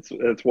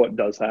 it's what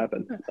does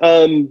happen.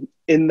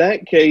 In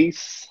that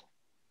case,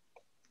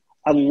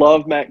 I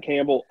love Matt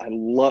Campbell.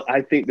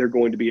 I think they're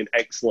going to be an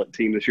excellent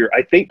team this year.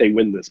 I think they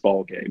win this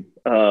ball game.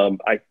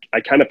 I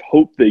kind of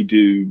hope they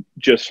do,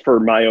 just for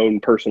my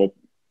own personal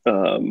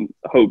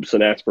hopes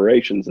and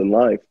aspirations in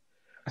life.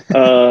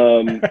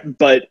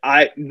 But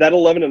that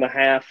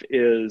 11.5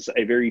 is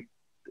a very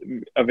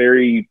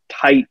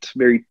tight,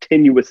 very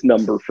tenuous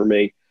number for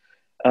me.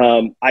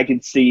 I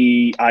could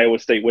see Iowa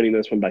State winning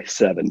this one by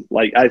 7.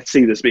 Like, I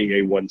see this being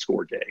a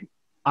 1-score game.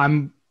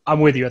 I'm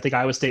with you. I think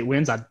Iowa State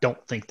wins. I don't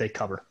think they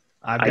cover.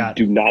 I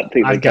do not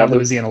think I've got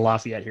Louisiana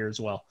Lafayette here as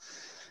well.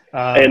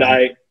 And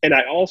I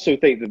also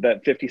think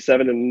that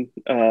 57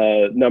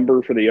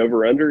 number for the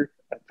over-under,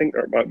 I think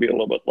that might be a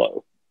little bit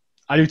low.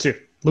 I do too.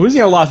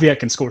 Louisiana Lafayette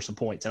can score some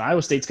points, and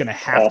Iowa State's going to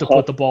have to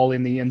put the ball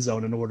in the end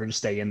zone in order to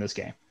stay in this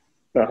game.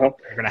 They're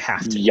going to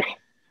have to. Yeah.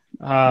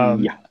 All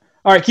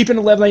right, keeping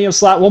 11 a.m.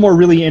 slot. One more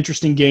really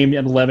interesting game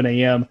at 11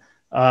 a.m.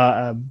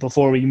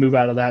 Before we move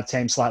out of that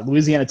same slot.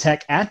 Louisiana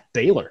Tech at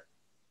Baylor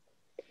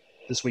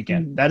this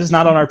weekend. That is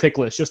not on our pick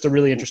list. Just a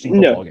really interesting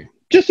football game.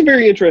 Just a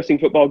very interesting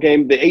football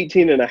game. The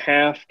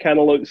 18.5 kind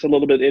of looks a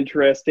little bit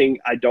interesting.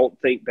 I don't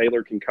think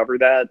Baylor can cover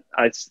that.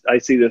 I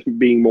see this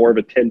being more of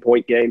a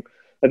 10-point game.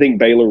 I think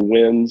Baylor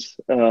wins,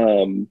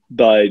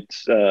 but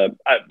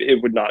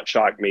it would not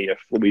shock me if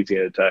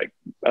Louisiana Tech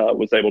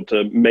was able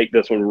to make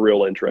this one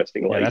real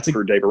interesting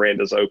for Dave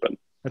Aranda's Open.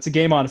 That's a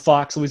game on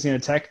Fox, Louisiana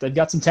Tech. They've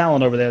got some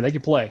talent over there. They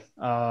could play.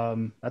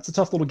 That's a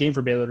tough little game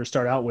for Baylor to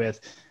start out with.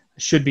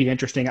 Should be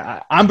interesting.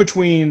 I'm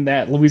between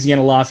that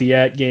Louisiana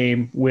Lafayette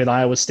game with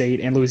Iowa State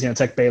and Louisiana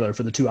Tech Baylor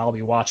for the two I'll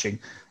be watching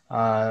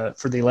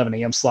for the 11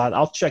 a.m. slot.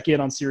 I'll check in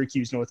on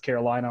Syracuse, North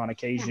Carolina on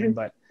occasion,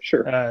 but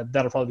sure,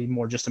 that'll probably be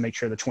more just to make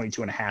sure the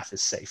 22.5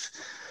 is safe.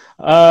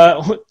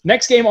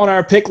 Next game on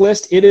our pick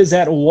list, it is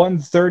at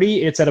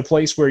 1:30. It's at a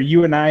place where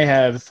you and I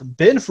have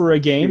been for a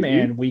game,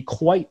 and we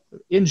quite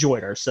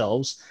enjoyed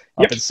ourselves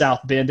up in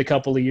South Bend a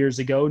couple of years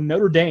ago.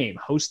 Notre Dame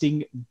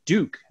hosting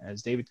Duke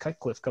as David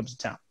Cutcliffe comes to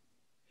town.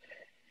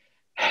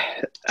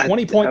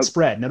 20-point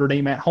spread, Notre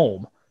Dame at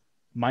home,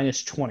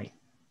 -20.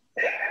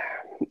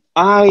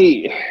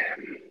 I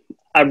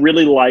I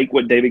really like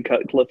what David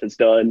Cutcliffe has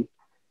done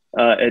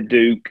at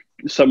Duke,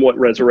 somewhat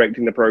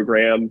resurrecting the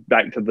program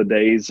back to the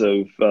days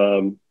of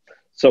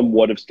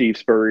somewhat of Steve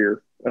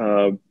Spurrier,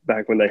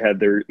 back when they had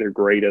their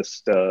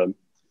greatest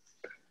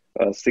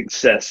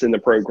success in the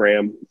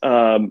program.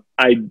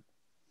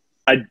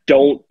 I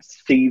don't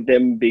see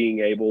them being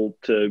able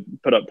to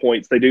put up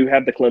points. They do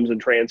have the Clemson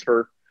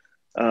transfer.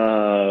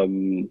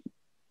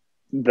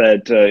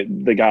 That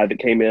the guy that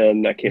came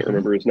in, I can't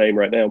remember his name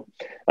right now,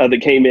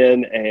 that came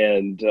in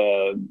and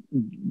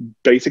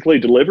basically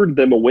delivered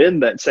them a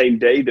win that same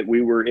day that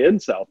we were in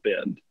South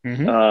Bend,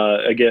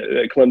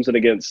 again, Clemson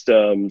against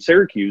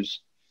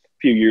Syracuse a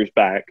few years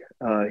back.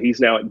 He's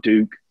now at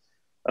Duke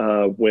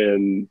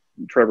when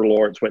Trevor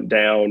Lawrence went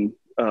down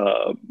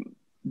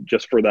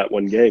just for that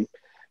one game.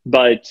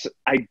 But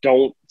I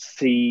don't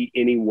see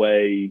any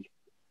way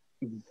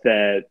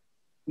that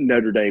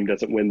Notre Dame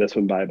doesn't win this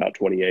one by about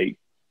 28.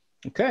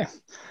 Okay.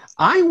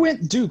 I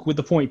went Duke with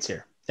the points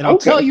here, and I'll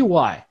tell you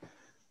why.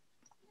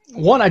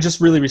 One, I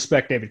just really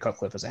respect David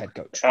Cutcliffe as a head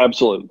coach.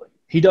 Absolutely.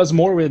 He does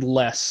more with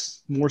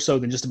less, more so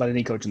than just about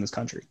any coach in this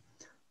country.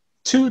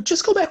 Two,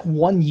 just go back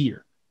 1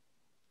 year.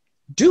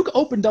 Duke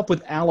opened up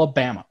with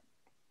Alabama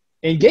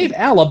and gave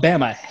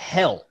Alabama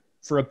hell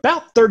for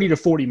about 30 to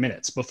 40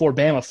 minutes before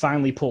Bama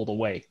finally pulled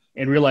away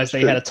and realized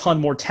they had a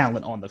ton more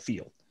talent on the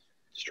field.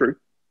 It's true.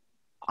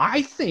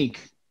 I think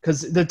 –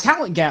 because the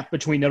talent gap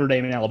between Notre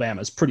Dame and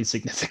Alabama is pretty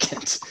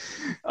significant.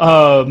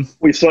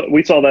 We saw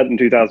that in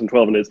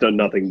 2012, and it's done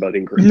nothing but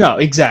increase. No,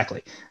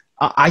 exactly.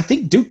 I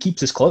think Duke keeps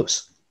this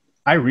close.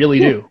 I really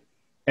do.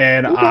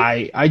 And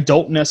I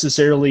don't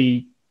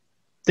necessarily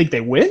think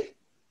they win,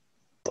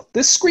 but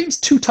this screams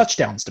 2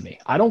 touchdowns to me.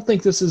 I don't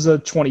think this is a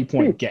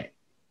 20-point game.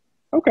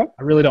 Okay.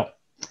 I really don't.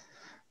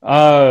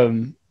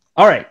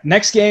 All right,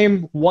 next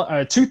game,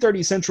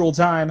 2:30 Central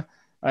Time.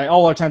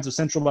 All our times are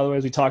Central, by the way,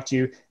 as we talk to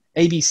you.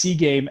 ABC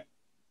game,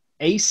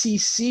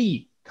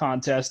 ACC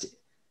contest.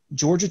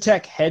 Georgia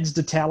Tech heads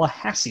to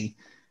Tallahassee,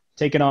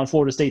 taking on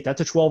Florida State.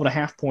 That's a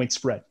 12.5-point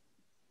spread.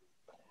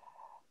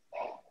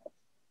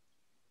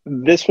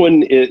 This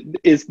one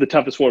is the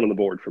toughest one on the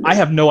board for me. I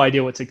have no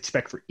idea what to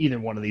expect for either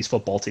one of these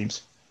football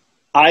teams.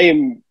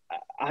 I'm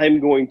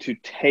going to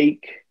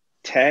take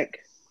Tech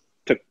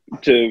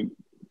to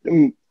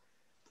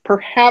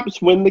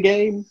perhaps win the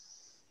game,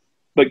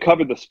 but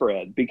cover the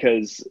spread,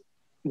 because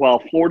while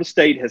Florida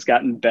State has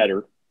gotten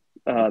better,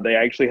 they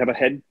actually have a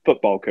head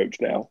football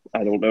coach now.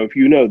 I don't know if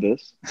you know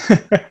this.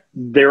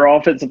 Their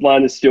offensive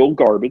line is still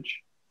garbage.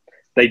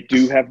 They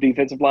do have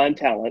defensive line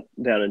talent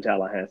down in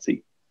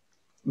Tallahassee.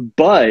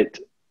 But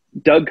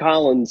Doug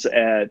Collins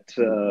at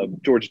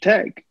Georgia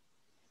Tech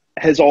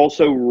has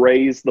also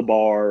raised the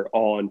bar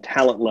on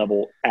talent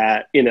level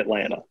in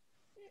Atlanta.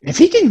 If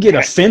he can get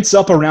a fence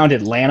up around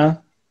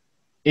Atlanta,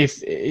 if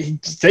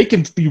they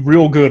can be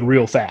real good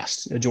real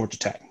fast at Georgia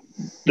Tech.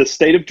 The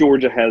state of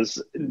Georgia has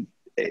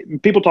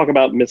 – people talk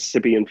about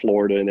Mississippi and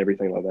Florida and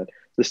everything like that.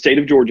 The state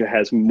of Georgia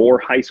has more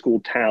high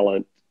school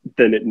talent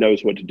than it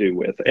knows what to do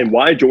with. And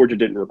why Georgia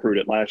didn't recruit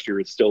it last year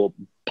is still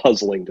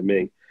puzzling to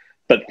me.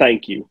 But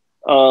thank you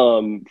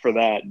for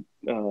that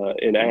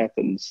in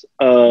Athens.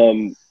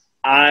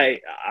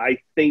 I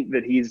think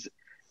that he's –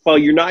 well,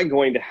 you're not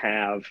going to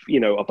have,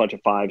 a bunch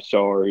of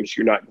 5-stars.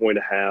 You're not going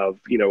to have,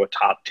 a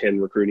top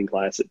 10 recruiting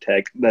class at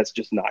Tech. That's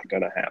just not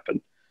going to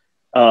happen.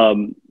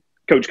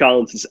 Coach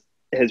Collins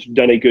has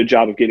done a good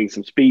job of getting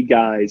some speed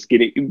guys,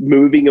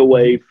 moving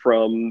away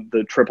from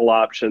the triple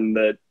option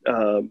that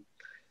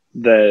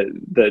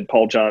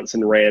Paul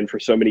Johnson ran for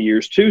so many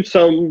years, to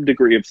some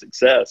degree of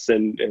success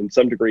and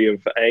some degree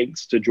of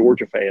angst to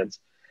Georgia fans.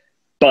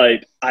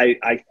 But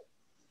I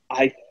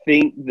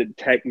think that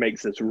Tech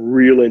makes this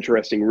real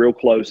interesting, real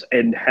close,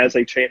 and has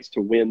a chance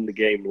to win the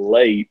game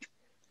late.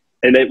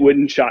 And it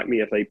wouldn't shock me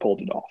if they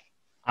pulled it off.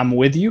 I'm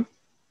with you.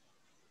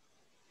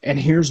 And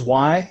here's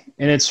why.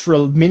 And it's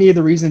for many of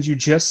the reasons you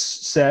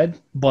just said,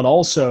 but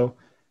also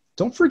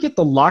don't forget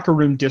the locker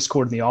room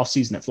discord in the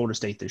offseason at Florida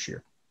State this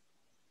year.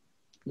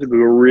 It's a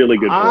really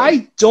good point.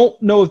 I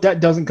don't know if that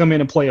doesn't come in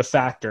and play a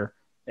factor.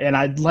 And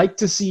I'd like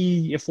to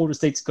see if Florida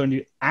State's going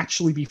to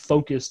actually be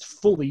focused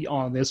fully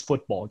on this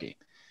football game.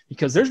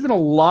 Because there's been a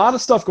lot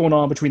of stuff going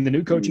on between the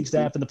new coaching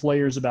staff and the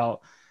players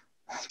about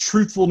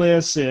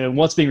truthfulness and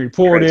what's being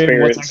reported,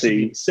 what's actually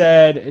being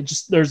said. It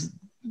just there's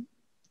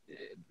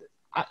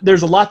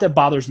a lot that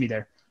bothers me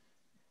there.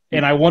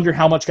 And I wonder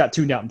how much got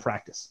tuned out in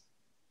practice.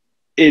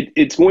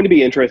 It's going to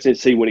be interesting to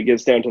see when it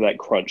gets down to that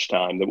crunch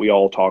time that we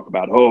all talk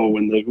about. Oh,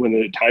 when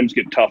the times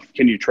get tough,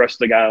 can you trust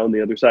the guy on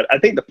the other side? I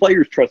think the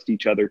players trust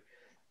each other,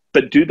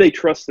 but do they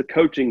trust the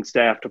coaching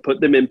staff to put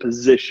them in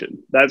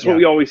position? That's what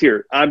we always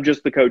hear. I'm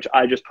just the coach.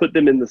 I just put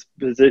them in this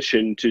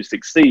position to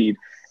succeed,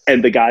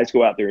 and the guys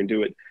go out there and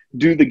do it.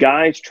 Do the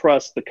guys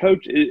trust the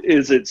coach?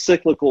 Is it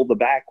cyclical the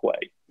back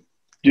way?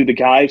 Do the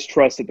guys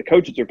trust that the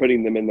coaches are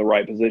putting them in the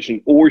right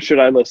position, or should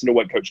I listen to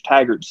what Coach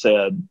Taggart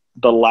said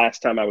the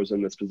last time I was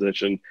in this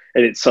position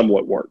and it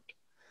somewhat worked?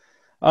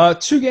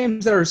 Two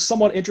games that are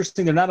somewhat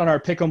interesting. They're not on our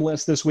pick'em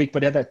list this week,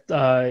 but at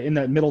that in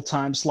that middle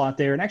time slot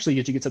there, and actually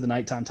you get to the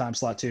nighttime time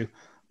slot too.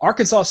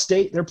 Arkansas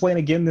State, they're playing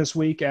again this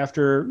week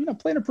after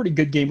playing a pretty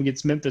good game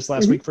against Memphis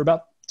last week for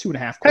about 2.5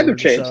 quarters. Had their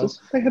chances.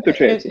 So. They had their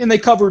chances, and they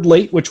covered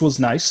late, which was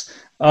nice.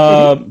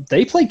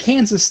 They play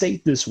Kansas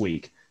State this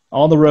week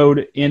on the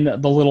road in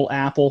the Little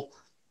Apple.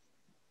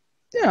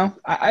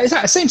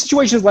 Same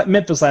situation as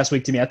Memphis last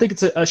week to me. I think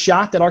it's a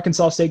shot that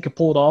Arkansas State could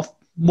pull it off.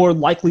 More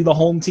likely the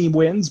home team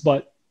wins,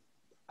 but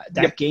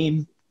that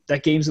game's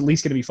at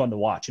least going to be fun to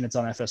watch, and it's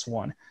on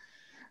FS1.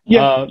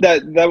 Yeah,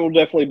 that will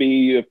definitely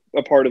be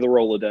a part of the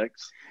Rolodex.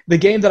 The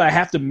game that I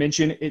have to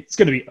mention, it's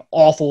going to be an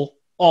awful,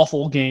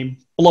 awful game,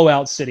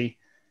 blowout city.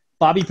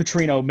 Bobby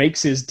Petrino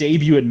makes his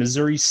debut at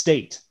Missouri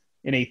State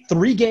in a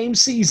 3-game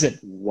season.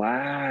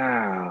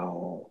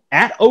 Wow.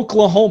 At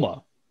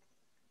Oklahoma.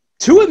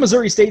 2 of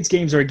Missouri State's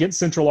games are against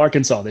Central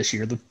Arkansas this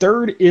year. The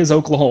third is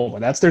Oklahoma.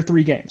 That's their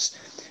 3 games.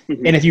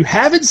 And if you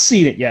haven't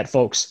seen it yet,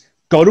 folks,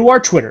 go to our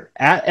Twitter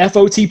at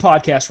FOT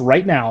Podcast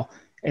right now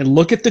and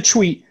look at the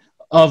tweet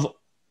of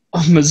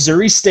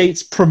Missouri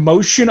State's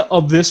promotion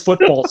of this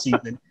football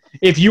season.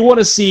 If you want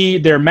to see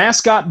their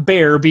mascot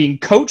bear being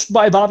coached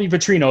by Bobby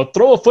Petrino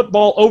throw a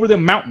football over the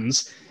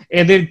mountains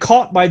and then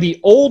caught by the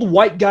old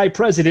white guy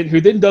president who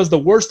then does the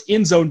worst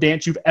end zone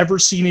dance you've ever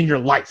seen in your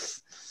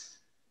life.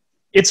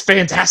 It's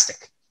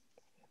fantastic.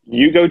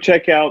 You go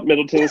check out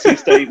Middle Tennessee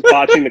State's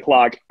Botching the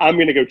Clock. I'm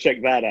going to go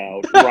check that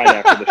out right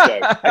after the show.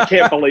 I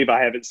can't believe I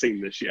haven't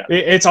seen this yet.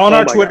 It's on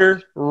our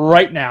Twitter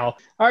right now.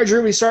 All right,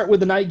 Drew, we start with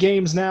the night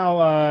games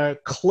now.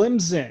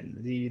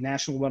 Clemson, the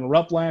national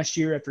runner-up last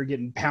year after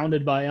getting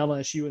pounded by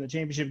LSU in the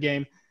championship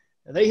game.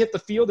 They hit the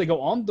field. They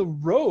go on the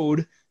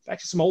road. Back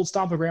to some old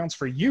stomping grounds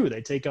for you.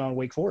 They take on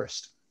Wake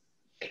Forest.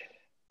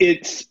 I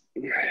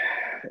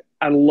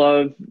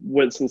love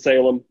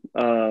Winston-Salem.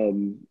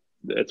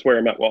 That's where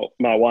I met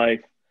my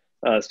wife.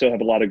 Still have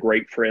a lot of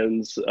great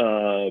friends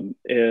in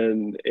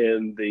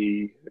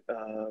the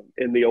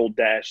old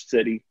Dash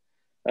City,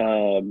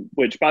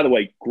 which, by the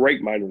way,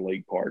 great minor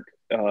league park.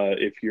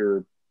 If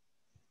you're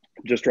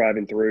just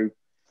driving through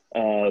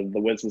the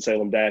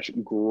Winston-Salem Dash,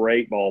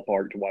 great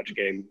ballpark to watch a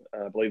game.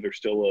 I believe there's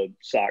still a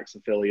Sox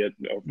affiliate.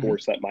 Of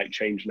course, that might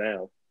change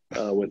now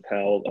with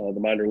how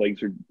the minor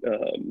leagues are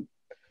kind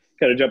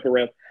of jumping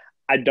around.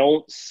 I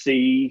don't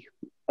see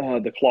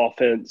the claw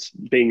fence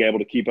being able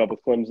to keep up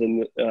with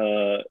Clemson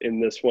in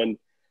this one.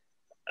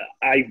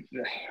 I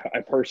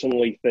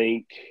personally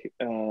think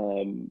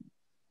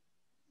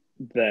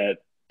that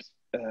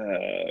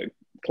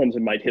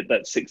Clemson might hit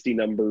that 60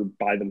 number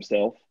by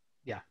themselves.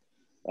 Yeah.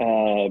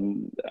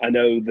 I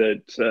know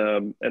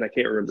that, and I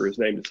can't remember his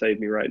name to save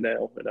me right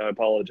now, and I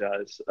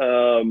apologize.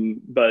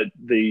 But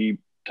the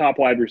top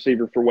wide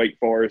receiver for Wake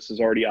Forest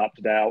has already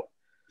opted out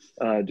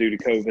due to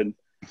COVID.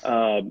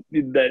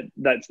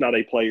 That's not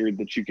a player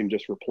that you can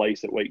just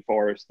replace at Wake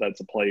Forest.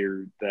 That's a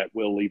player that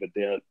will leave a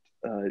dent.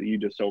 You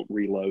just don't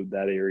reload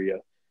that area.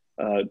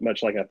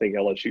 Much like I think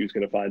LSU is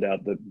going to find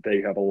out that they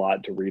have a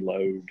lot to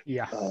reload.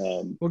 Yeah,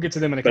 we'll get to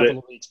them in a couple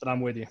of weeks, but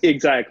I'm with you.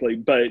 Exactly,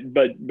 but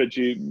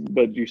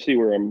you see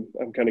where I'm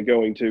kind of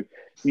going to.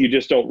 You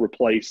just don't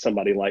replace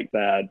somebody like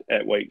that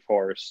at Wake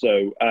Forest.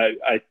 So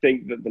I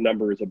think that the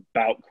number is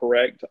about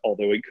correct,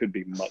 although it could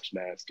be much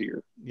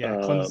nastier. Yeah,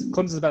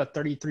 Clemson's about a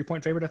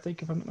 33-point favorite, I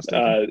think, if I'm not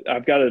mistaken.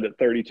 I've got it at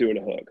 32 and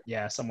a hook.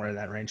 Yeah, somewhere in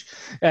that range.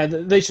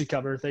 They should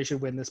cover. They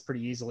should win this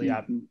pretty easily.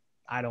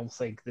 I don't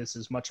think this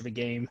is much of a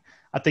game.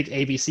 I think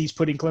ABC's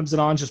putting Clemson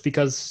on just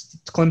because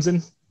it's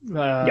Clemson.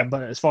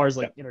 But as far as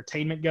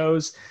entertainment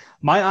goes,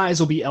 my eyes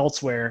will be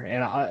elsewhere.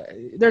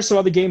 And there's some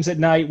other games at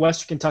night.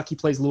 Western Kentucky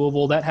plays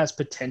Louisville. That has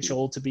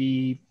potential to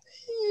be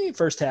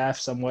first half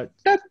somewhat.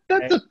 That's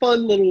a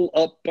fun little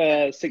up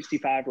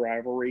 65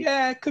 rivalry.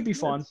 Yeah, it could be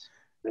fun.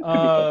 That could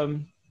be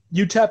fun.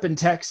 UTEP and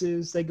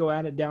Texas, they go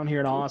at it down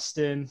here in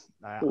Austin.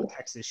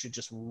 Texas should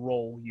just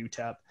roll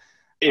UTEP.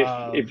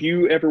 If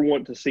you ever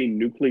want to see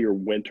nuclear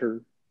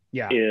winter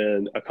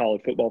in a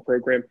college football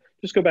program,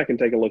 just go back and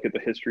take a look at the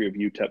history of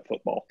UTEP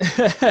football.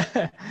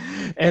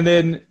 And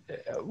then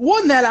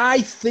one that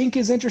I think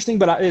is interesting,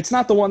 but it's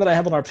not the one that I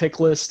have on our pick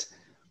list.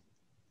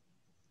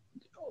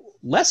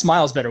 Les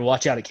Miles better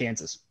watch out at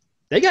Kansas.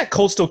 They got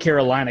Coastal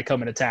Carolina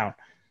coming to town.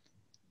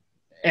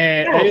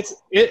 And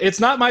it's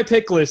not my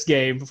pick list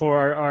game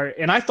for our –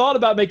 and I thought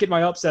about making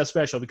my upset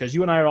special because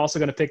you and I are also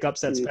going to pick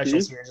upset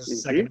specials here in just a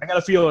second. I got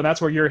a feeling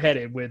that's where you're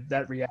headed with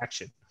that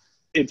reaction.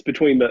 It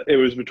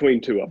was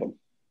between two of them.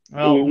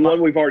 Well,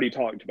 one we've already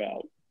talked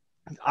about.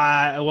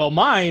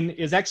 Mine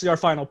is actually our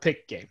final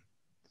pick game.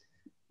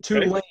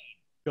 Tulane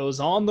goes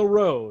on the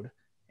road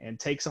and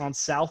takes on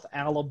South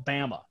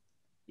Alabama.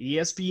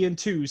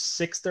 ESPN2,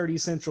 6:30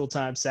 Central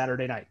Time,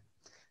 Saturday night.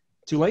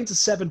 Tulane's a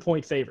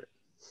 7-point favorite.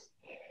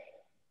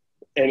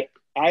 And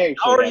I've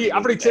already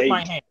tipped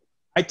my hand.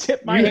 I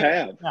tipped my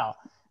hand now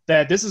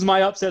that this is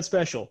my upset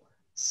special.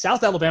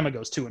 South Alabama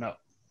goes 2-0.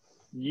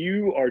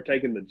 You are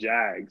taking the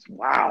Jags.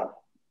 Wow.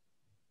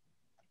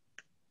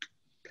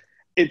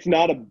 It's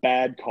not a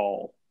bad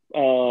call.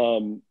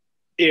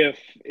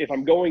 if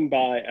I'm going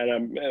by, and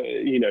I'm,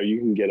 you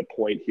can get a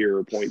point here or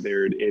a point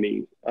there at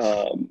any,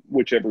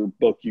 whichever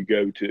book you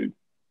go to.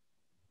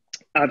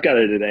 I've got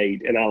it at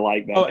 8, and I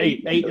like that. Oh,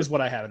 8. 8 is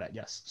what I have it at.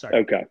 Yes. Sorry.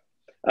 Okay.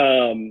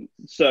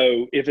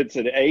 So if it's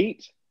an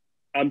 8,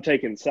 I'm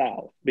taking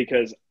South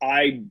because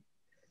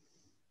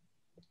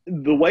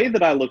the way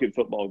that I look at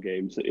football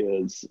games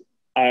is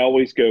I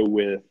always go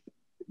with,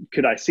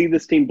 could I see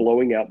this team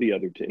blowing out the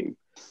other team?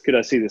 Could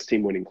I see this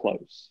team winning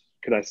close?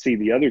 Could I see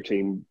the other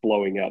team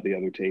blowing out the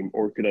other team,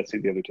 or could I see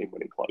the other team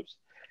winning close?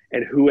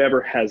 And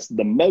whoever has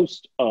the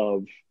most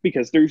of,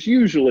 because there's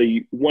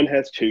usually one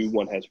has 2,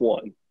 one has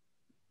 1.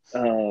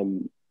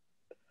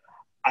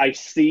 I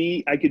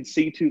could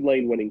see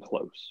Tulane winning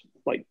close,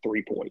 like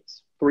 3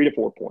 points, 3 to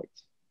 4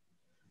 points.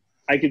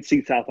 I could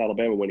see South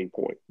Alabama winning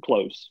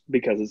close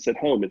because it's at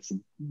home. It's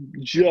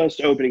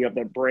just opening up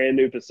that brand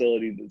new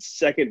facility that's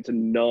second to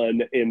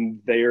none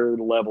in their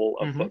level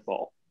of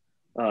football.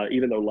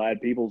 Even though Lad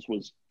Peoples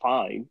was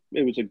fine,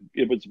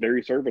 it was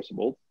very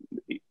serviceable.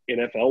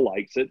 NFL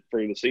likes it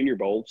for the Senior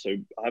Bowl, so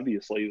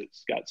obviously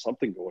it's got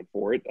something going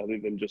for it other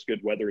than just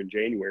good weather in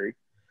January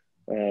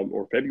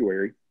or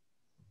February.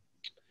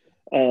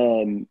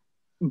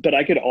 But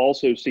I could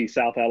also see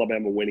South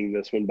Alabama winning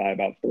this one by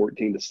about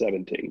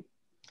 14-17.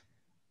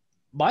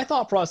 My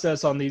thought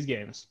process on these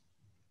games,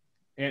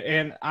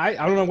 and I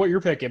don't know what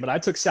you're picking, but I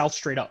took South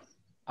straight up.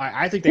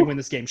 I think they win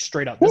this game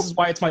straight up. This is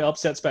why it's my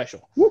upset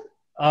special.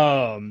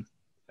 And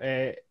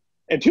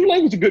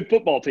Tulane was a good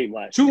football team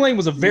last year. Tulane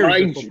was a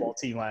very good football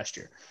team last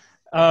year.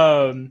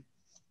 And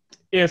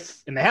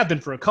they have been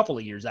for a couple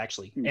of years,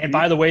 actually. And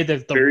by the way,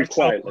 the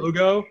retro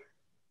logo.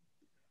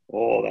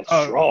 Oh, that's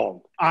strong.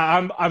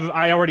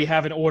 I already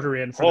have an order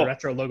in for the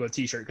retro logo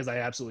T-shirt because I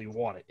absolutely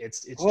want it.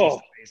 It's just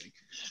amazing.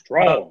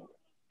 Strong.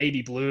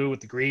 Navy blue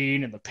with the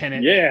green and the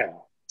pennant. Yeah.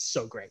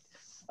 So great.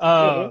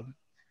 But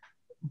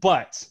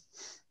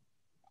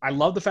I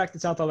love the fact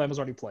that South Alabama's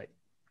already played.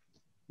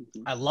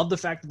 I love the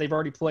fact that they've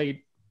already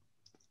played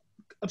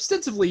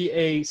ostensibly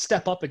a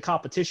step up in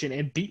competition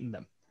and beaten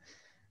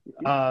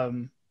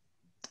them.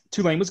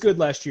 Tulane was good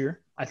last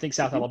year. I think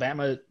South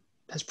Alabama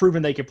has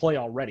proven they can play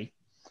already.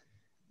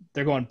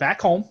 They're going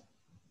back home.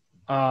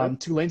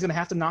 Tulane's going to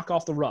have to knock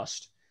off the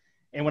rust.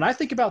 And when I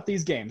think about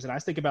these games, and I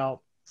think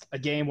about a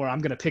game where I'm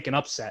going to pick an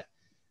upset,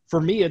 for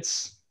me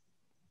it's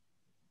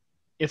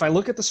if I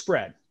look at the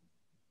spread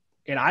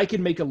and I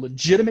can make a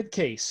legitimate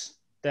case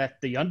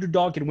that the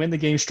underdog can win the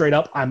game straight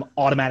up, I'm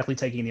automatically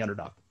taking the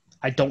underdog.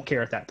 I don't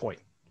care at that point.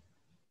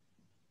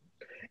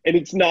 And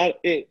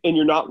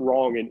you're not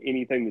wrong in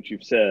anything that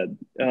you've said.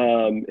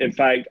 In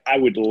fact, I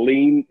would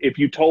lean, if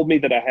you told me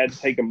that I had to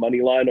take a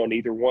money line on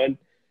either one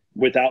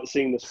without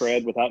seeing the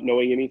spread, without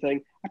knowing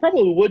anything, I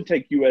probably would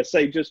take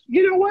USA. Just,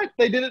 you know what?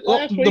 They did it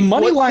last week. The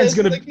money line's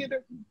going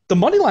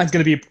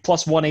to be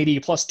plus 180,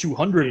 plus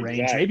 200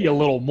 range, maybe a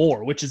little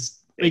more, which is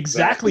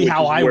exactly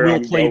how I will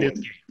play this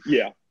game.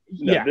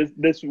 Yeah.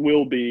 This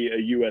will be a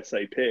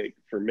USA pick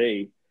for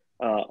me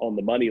on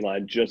the money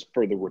line just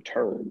for the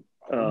return.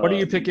 What are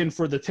you picking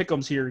for the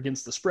pick'ems here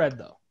against the spread,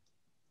 though?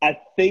 I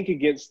think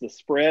against the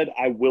spread,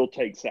 I will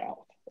take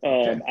South.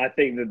 I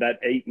think that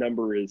 8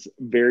 number is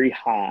very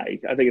high.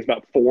 I think it's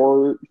about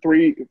 4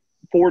 to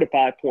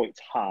 5 points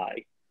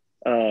high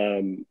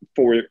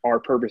for our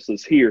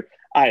purposes here.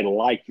 I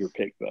like your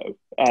pick, though.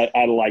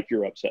 I like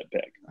your upset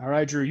pick. All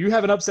right, Drew. You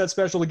have an upset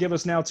special to give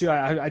us now, too.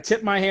 I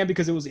tipped my hand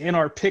because it was in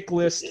our pick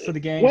list for the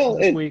game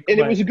this week. And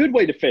it was a good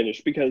way to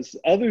finish because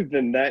other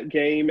than that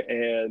game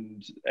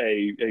and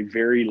a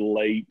very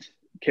late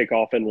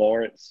kickoff in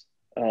Lawrence,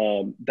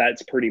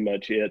 that's pretty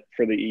much it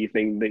for the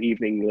evening. The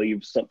evening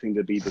leaves something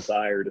to be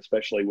desired,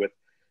 especially with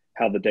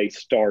how the day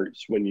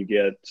starts when you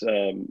get,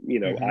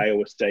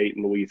 Iowa State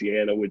and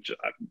Louisiana, which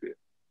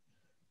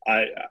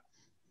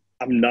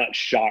I'm not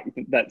shocked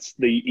that that's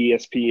the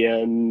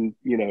ESPN,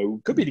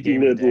 could be the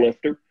game of the day.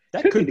 Lifter.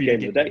 That could be the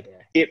game of the day.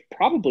 It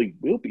probably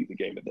will be the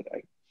game of the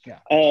day. Yeah.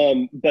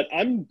 But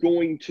I'm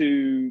going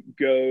to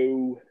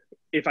go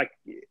if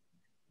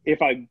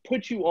I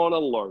put you on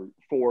alert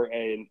for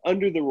an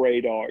under the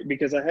radar,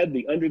 because I had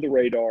the under the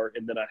radar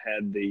and then I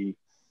had the,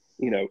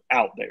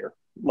 out there,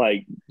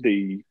 like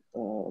the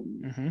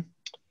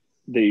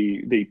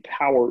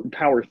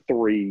power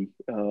 3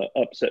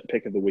 upset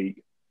pick of the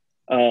week.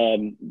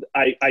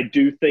 I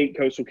do think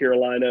Coastal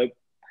Carolina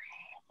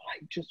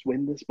might just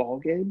win this ball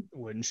game.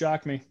 Wouldn't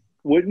shock me.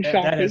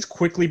 That has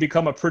quickly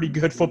become a pretty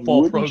good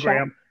football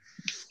program.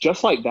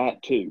 Just like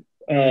that, too.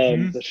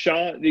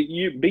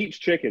 The beach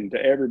chicken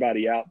to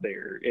everybody out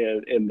there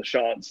in the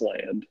Shantz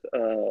land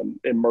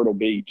in Myrtle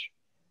Beach.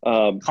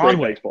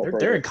 Conway.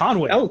 They're in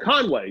Conway. Oh,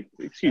 Conway.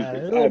 Excuse me.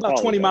 They're about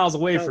 20 miles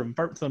away from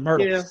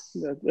Myrtle. Yeah,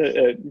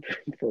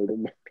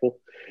 Myrtle.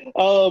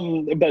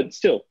 But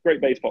still, great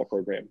baseball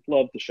program.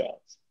 Love the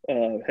Shantz.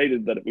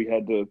 Hated that we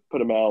had to put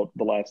them out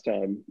the last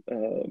time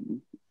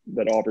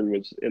that Auburn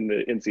was in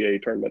the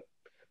NCAA tournament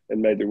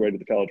and made their way to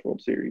the College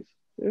World Series.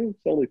 It's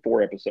only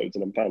 4 episodes,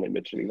 and I'm finally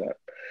mentioning that.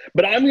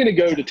 But I'm going to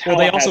go to Tallahassee. Well,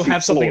 they also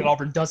have something that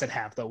Florida. Auburn doesn't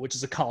have, though, which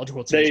is a College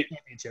World Series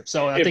championship.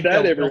 So I think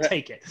they'll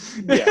take it.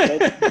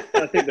 Yeah,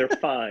 I think they're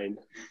fine.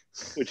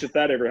 Which, if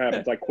that ever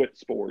happens, I quit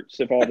sports.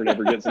 If Auburn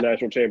ever gets a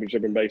national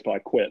championship in baseball, I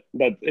quit.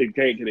 It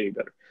can't get any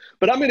better.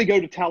 But I'm going to go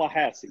to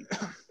Tallahassee.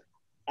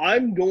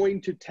 I'm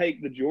going to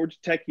take the Georgia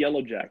Tech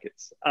Yellow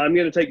Jackets. I'm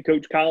going to take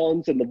Coach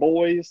Collins and the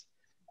boys.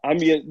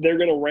 They're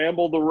going to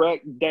ramble the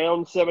wreck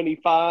down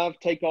 75,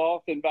 take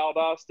off in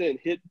Valdosta, and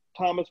hit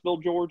Thomasville,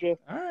 Georgia,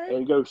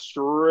 and go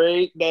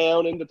straight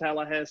down into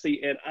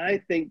Tallahassee. And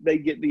I think they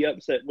get the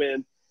upset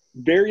win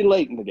very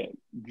late in the game.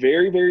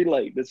 Very, very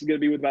late. This is going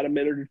to be with about a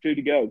minute or two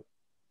to go.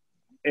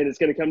 And it's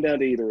going to come down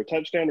to either a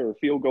touchdown or a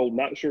field goal.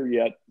 Not sure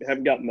yet.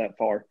 Haven't gotten that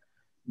far.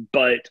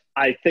 But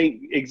I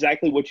think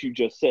exactly what you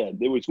just said.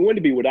 It was going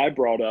to be what I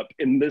brought up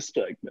in this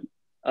segment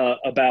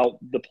about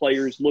the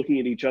players looking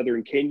at each other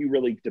and can you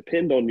really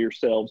depend on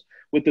yourselves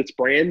with this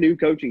brand new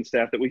coaching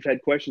staff that we've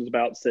had questions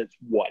about since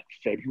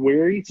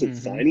February,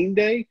 since signing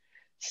day.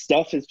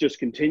 Stuff has just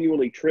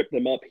continually tripped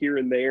them up here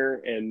and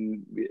there.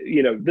 And,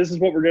 this is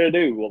what we're going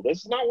to do. Well, this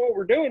is not what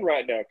we're doing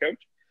right now,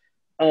 Coach.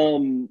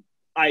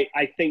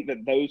 I think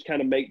that those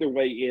kind of make their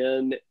way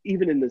in,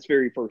 even in this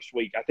very first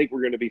week. I think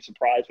we're going to be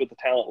surprised with the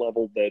talent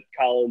level that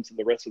Collins and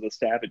the rest of the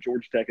staff at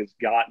Georgia Tech has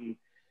gotten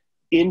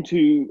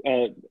into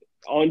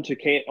on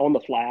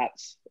the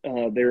flats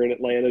there in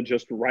Atlanta,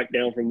 just right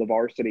down from the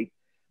varsity.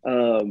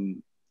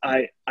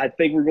 I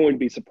think we're going to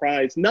be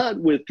surprised, not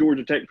with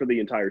Georgia Tech for the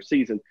entire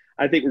season.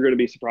 I think we're going to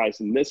be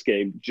surprised in this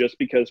game just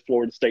because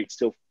Florida State's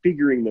still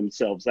figuring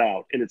themselves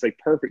out, and it's a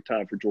perfect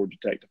time for Georgia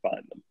Tech to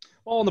find them.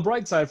 Well, on the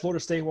bright side, Florida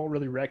State won't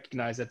really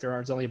recognize that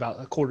there's only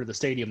about a quarter of the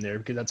stadium there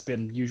because that's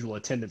been usual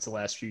attendance the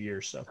last few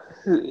years. So,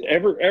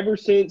 ever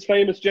since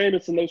famous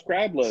Jameson, those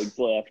crab legs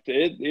left,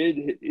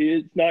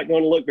 it's not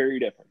going to look very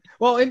different.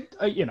 Well,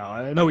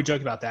 I know we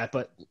joke about that,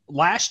 but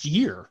last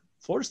year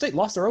Florida State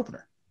lost their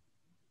opener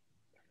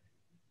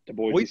to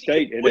Boise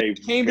State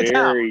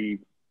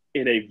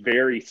in a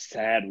very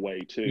sad way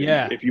too.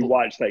 Yeah. If you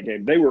watch that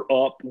game, they were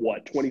up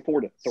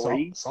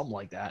 24-3, something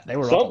like that. They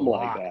were something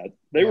like that.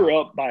 They were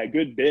up by a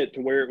good bit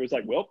to where it was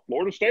like, well,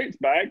 Florida State's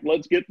back.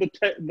 Let's get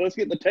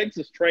the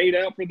Texas train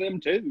out for them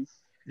too.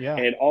 Yeah.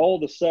 And all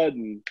of a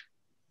sudden,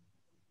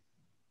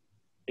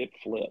 it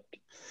flipped.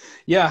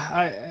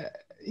 Yeah,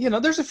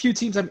 there's a few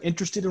teams I'm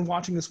interested in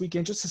watching this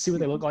weekend just to see what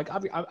they look like.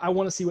 I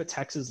want to see what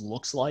Texas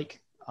looks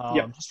like,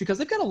 just because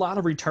they've got a lot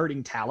of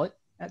returning talent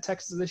at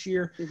Texas this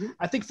year.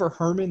 I think for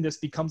Herman, this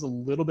becomes a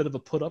little bit of a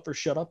put up or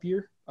shut up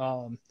year.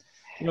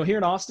 Here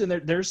in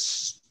Austin,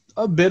 there's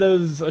a bit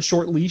of a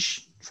short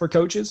leash for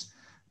coaches.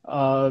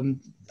 I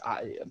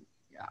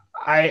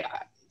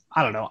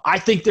don't know. I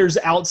think there's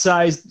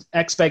outsized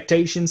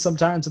expectations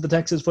sometimes of the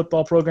Texas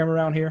football program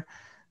around here.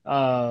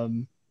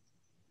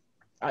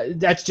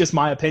 That's just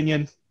my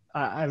opinion.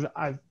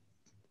 I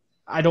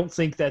don't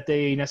think that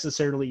they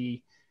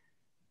necessarily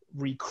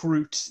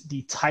recruit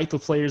the type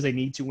of players they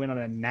need to win on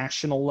a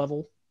national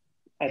level.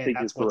 I think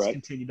that's you're what's correct.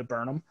 Continued to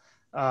burn them,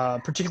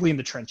 particularly in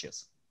the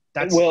trenches.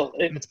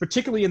 It's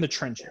particularly in the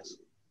trenches.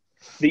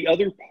 The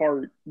other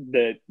part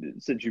that,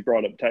 since you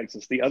brought up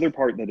Texas, the other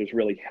part that has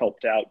really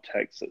helped out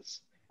Texas,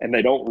 and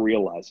they don't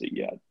realize it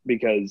yet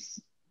because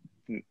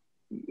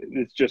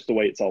it's just the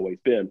way it's always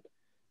been.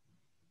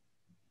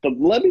 But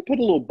let me put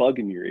a little bug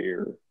in your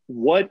ear.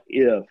 What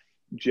if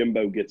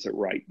Jimbo gets it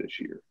right this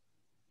year?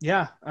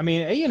 Yeah, I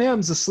mean,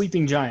 A&M's a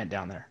sleeping giant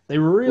down there. They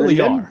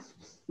really are.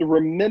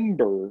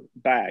 Remember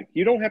back.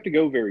 You don't have to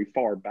go very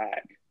far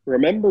back.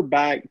 Remember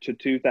back to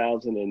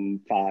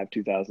 2005,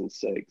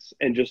 2006,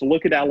 and just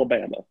look at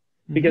Alabama.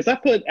 Because I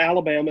put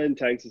Alabama and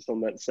Texas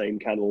on that same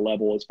kind of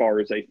level as far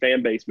as a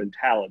fan base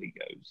mentality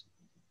goes.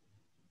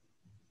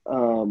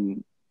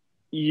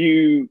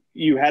 You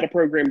had a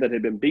program that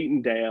had been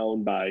beaten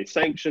down by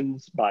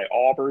sanctions, by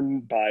Auburn,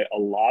 by a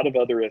lot of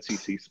other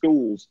SEC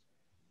schools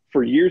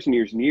for years and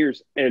years and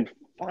years. And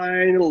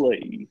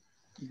finally,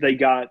 they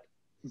got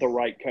the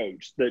right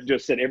coach that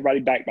just said, everybody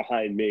back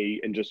behind me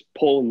and just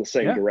pull in the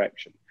same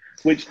direction,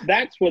 which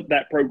that's what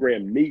that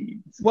program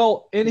needs.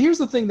 Well, and here's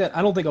the thing that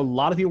I don't think a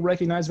lot of people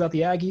recognize about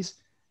the Aggies.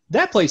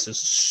 That place is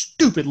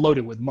stupid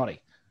loaded with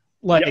money.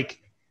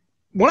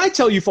 When I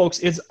tell you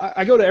folks,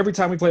 I go to every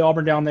time we play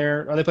Auburn down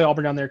there, or they play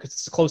Auburn down there because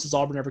it's the closest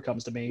Auburn ever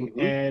comes to me.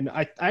 And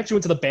I actually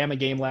went to the Bama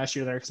game last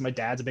year there because my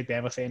dad's a big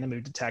Bama fan and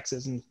moved to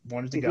Texas and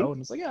wanted to go.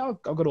 And it's like, yeah,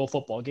 I'll go to a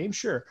football game.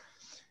 Sure.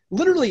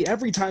 Literally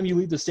every time you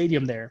leave the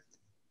stadium there,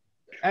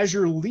 as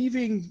you're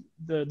leaving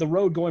the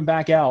road going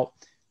back out,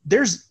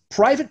 there's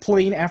private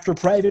plane after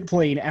private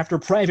plane after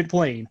private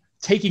plane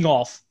taking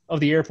off of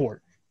the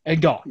airport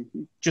and gone.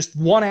 Just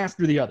one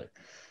after the other.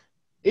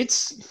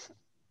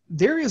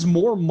 There is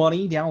more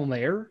money down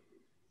there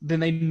than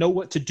they know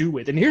what to do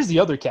with. And here's the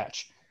other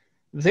catch.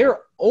 They're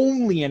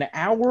only an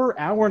hour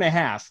and a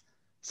half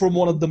from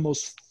one of the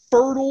most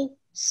fertile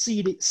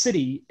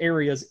city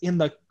areas in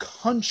the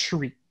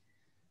country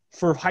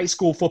for high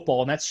school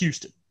football, and that's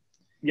Houston.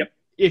 Yep.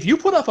 If you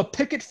put up a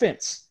picket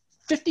fence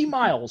 50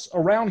 miles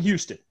around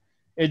Houston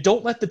and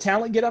don't let the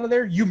talent get out of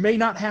there, you may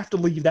not have to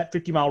leave that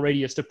 50-mile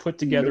radius to put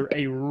together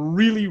a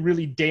really,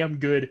 really damn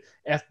good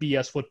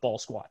FBS football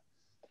squad.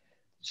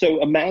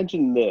 So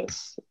imagine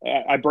this.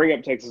 I bring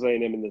up Texas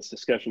A&M in this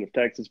discussion of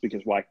Texas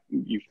because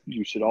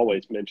you should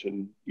always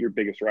mention your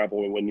biggest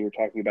rival when you're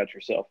talking about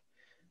yourself.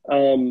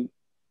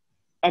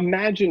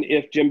 Imagine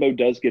if Jimbo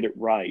does get it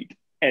right,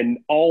 and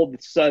all of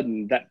a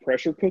sudden that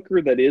pressure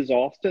cooker that is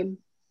Austin,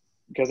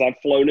 because I've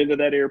flown into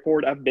that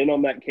airport, I've been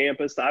on that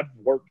campus, I've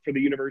worked for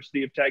the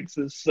University of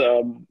Texas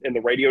in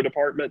the radio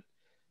department.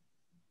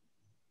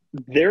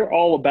 They're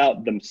all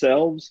about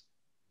themselves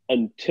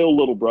until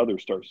little brother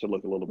starts to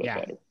look a little bit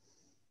better.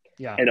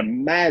 Yeah. And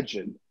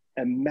imagine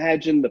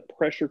the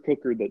pressure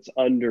cooker that's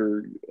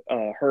under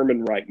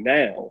Herman right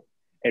now,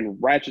 and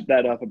ratchet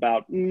that up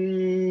about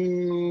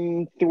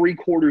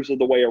 3/4 of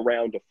the way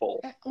around to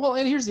full. Well,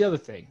 and here's the other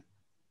thing.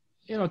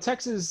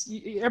 Texas,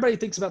 everybody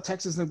thinks about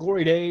Texas in the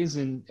glory days,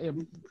 and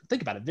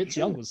think about it. Vince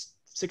Young was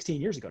 15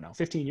 years ago.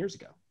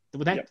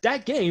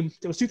 That game,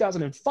 it was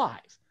 2005.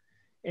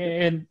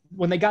 And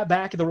when they got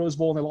back at the Rose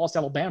Bowl and they lost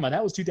Alabama,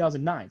 that was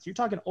 2009. So you're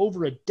talking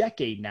over a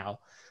decade now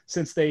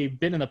since they've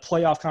been in a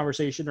playoff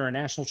conversation or a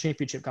national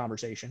championship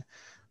conversation.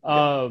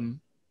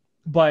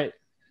 But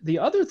the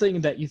other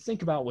thing that you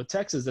think about with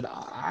Texas that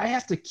I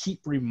have to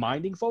keep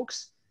reminding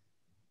folks,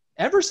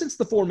 ever since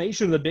the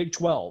formation of the Big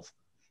 12,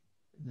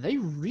 they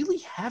really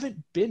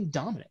haven't been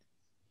dominant.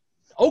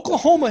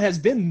 Oklahoma has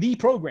been the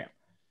program.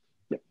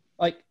 Yep.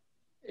 Like,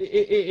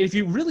 if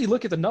you really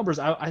look at the numbers,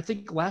 I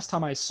think last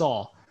time I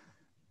saw,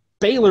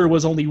 Baylor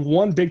was only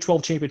one Big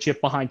 12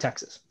 championship behind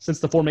Texas since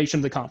the formation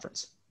of the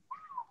conference,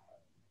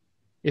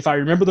 if I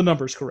remember the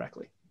numbers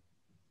correctly.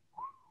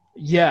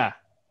 Yeah.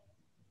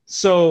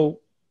 So,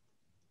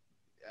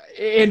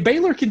 and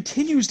Baylor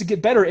continues to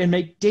get better and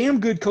make damn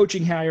good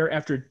coaching hire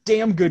after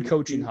damn good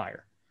coaching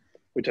hire.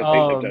 Which I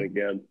think they've done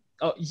again.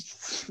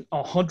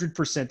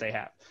 100% they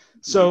have.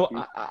 So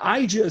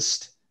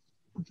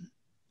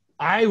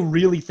I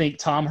really think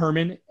Tom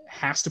Herman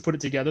has to put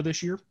it together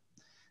this year.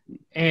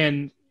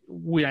 And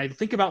when I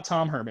think about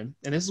Tom Herman,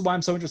 and this is why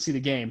I'm so interested in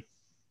the game,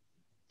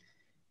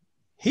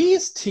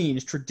 his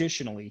teams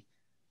traditionally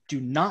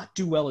do not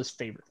do well as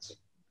favorites.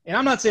 And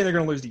I'm not saying they're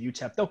going to lose to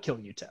UTEP. They'll kill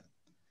UTEP. Yeah.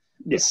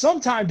 But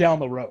sometime down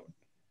the road,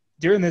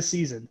 during this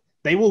season,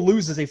 they will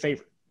lose as a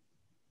favorite.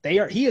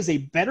 He is a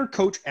better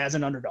coach as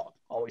an underdog.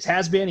 Always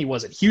has been. He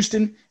was at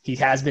Houston. He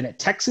has been at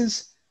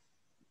Texas.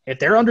 If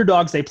they're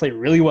underdogs, they play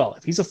really well.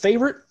 If he's a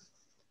favorite,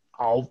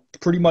 I'll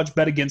pretty much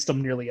bet against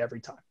him nearly every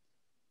time.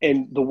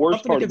 And the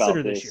worst part about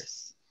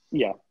this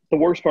the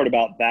worst part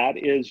about that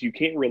is you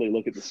can't really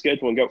look at the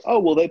schedule and go, oh,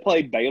 well, they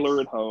played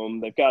Baylor at home.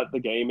 They've got the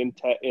game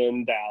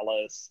in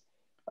Dallas.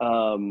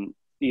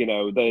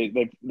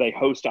 They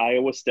host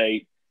Iowa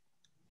State.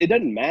 It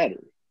doesn't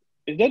matter.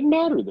 It doesn't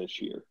matter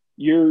this year.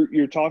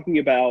 You're talking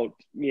about,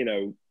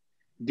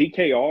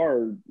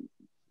 DKR.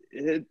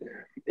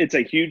 It's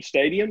a huge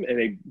stadium and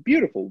a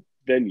beautiful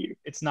venue.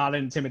 It's not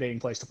an intimidating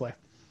place to play.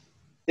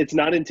 It's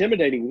not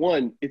intimidating.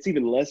 One, it's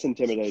even less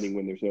intimidating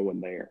when there's no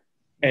one there.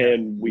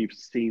 And we've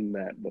seen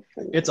that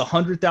before. It's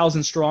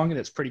 100,000 strong and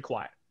it's pretty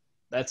quiet.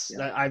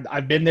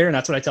 I've been there, and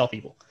that's what I tell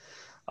people.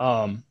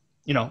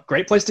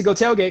 Great place to go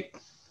tailgate.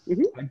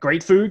 Mm-hmm.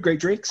 Great food, great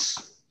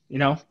drinks.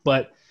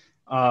 But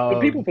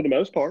good people for the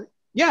most part.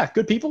 Yeah,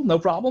 good people, no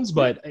problems.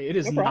 But it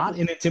is not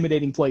an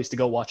intimidating place to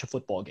go watch a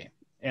football game.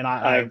 And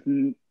I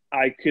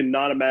could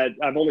not imagine.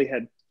 I've only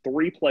had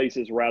 3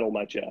 places rattle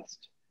my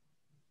chest.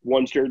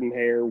 One's Jordan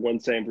Hare,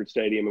 one's Sanford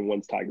Stadium, and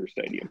one's Tiger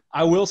Stadium.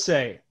 I will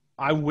say,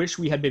 I wish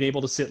we had been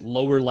able to sit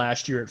lower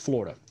last year at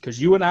Florida,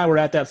 because you and I were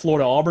at that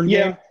Florida-Auburn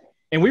game,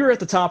 and we were at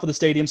the top of the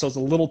stadium, so it's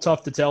a little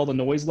tough to tell the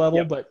noise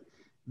level, but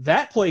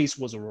that place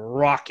was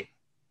rocking,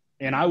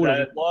 and I would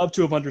have loved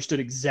to have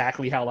understood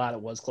exactly how loud it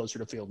was closer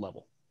to field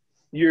level.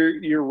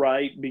 You're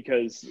right,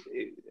 because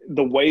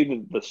the way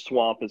that the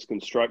swamp is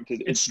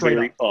constructed, it's straight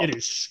very up. Up. It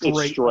is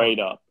straight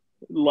up.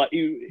 Like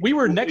we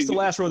were next to the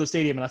last row of the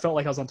stadium, and I felt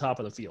like I was on top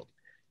of the field.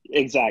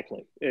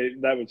 Exactly.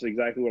 That was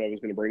exactly what I was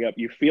going to bring up.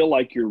 You feel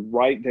like you're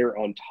right there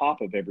on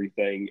top of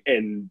everything.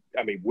 And,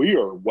 I mean, we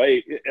are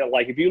way –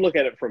 like, if you look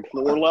at it from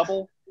floor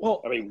level,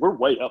 we're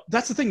way up.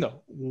 That's the thing,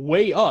 though.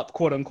 Way up,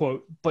 quote,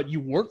 unquote, but you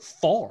weren't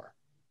far.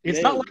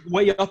 It's not like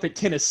way up at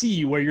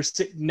Tennessee where you're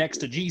sitting next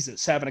to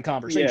Jesus having a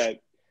conversation.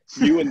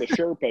 Yeah, you and the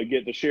Sherpa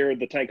get to share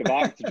the tank of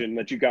oxygen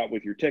that you got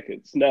with your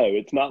tickets. No,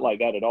 it's not like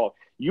that at all.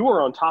 You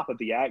are on top of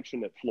the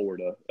action at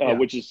Florida,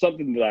 which is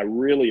something that I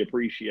really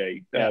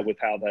appreciate with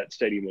how that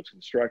stadium was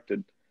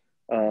constructed,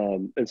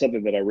 and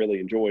something that I really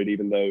enjoyed,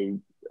 even though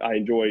I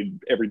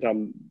enjoyed every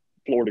time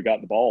Florida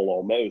got the ball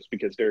almost,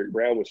 because Derek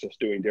Brown was just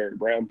doing Derek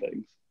Brown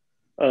things.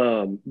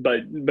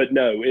 But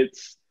no,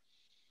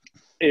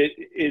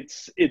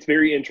 it's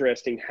very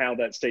interesting how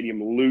that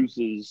stadium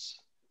loses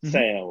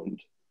sound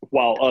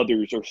while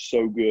others are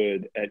so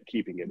good at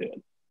keeping it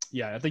in.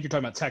 Yeah, I think you're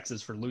talking about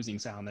Texas for losing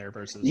sound there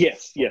versus –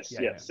 Yes,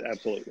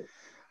 absolutely.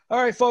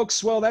 All right,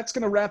 folks. Well, that's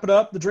going to wrap it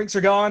up. The drinks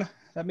are gone.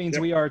 That means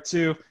we are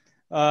too.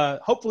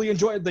 Hopefully you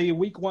enjoyed the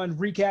week 1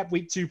 recap,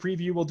 week 2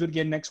 preview. We'll do it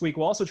again next week.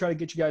 We'll also try to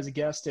get you guys a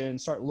guest and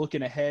start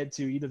looking ahead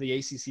to either the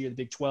ACC or the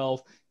Big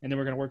 12. And then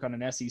we're going to work on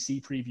an SEC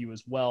preview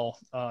as well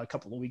a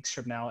couple of weeks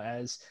from now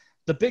as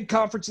the big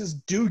conferences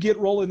do get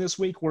rolling this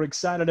week. We're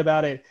excited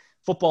about it.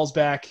 Football's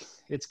back.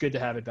 It's good to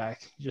have it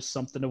back. Just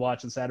something to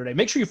watch on Saturday.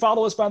 Make sure you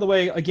follow us, by the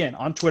way, again,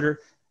 on Twitter,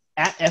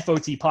 at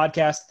FOT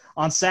Podcast.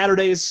 On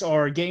Saturdays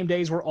or game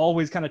days, we're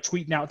always kind of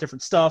tweeting out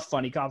different stuff,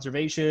 funny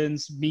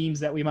observations, memes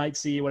that we might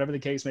see, whatever the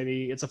case may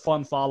be. It's a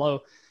fun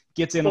follow.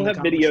 Gets in. We'll have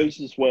videos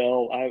as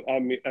well.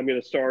 I'm going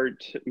to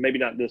start, maybe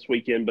not this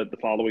weekend, but the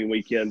following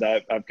weekend.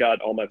 I've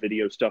got all my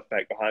video stuff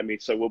back behind me,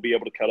 so we'll be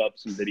able to cut up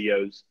some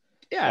videos.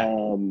 Yeah.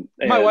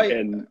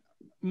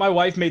 My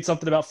wife made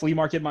something about Flea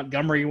Market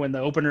Montgomery when the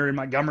opener in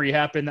Montgomery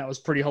happened. That was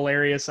pretty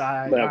hilarious.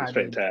 That was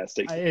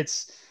fantastic.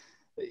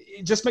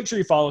 Just make sure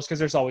you follow us because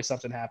there's always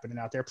something happening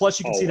out there. Plus,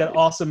 you can see that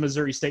awesome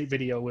Missouri State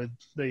video with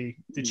the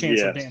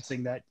chancellor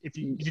dancing. That if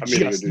you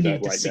just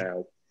need to see.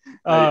 Now.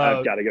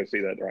 I've got to go see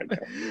that right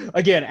now.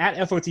 Again, at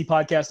FOT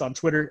Podcast on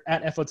Twitter,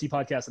 at FOT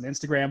Podcast on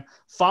Instagram.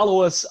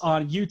 Follow us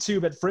on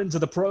YouTube at Friends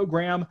of the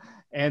Program.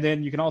 And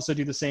then you can also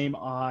do the same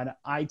on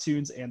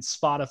iTunes and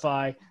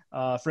Spotify,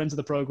 Friends of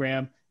the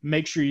Program.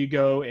 Make sure you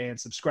go and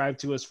subscribe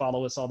to us,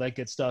 follow us, all that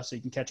good stuff so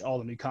you can catch all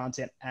the new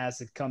content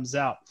as it comes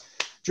out.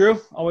 Drew,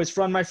 always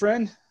fun, my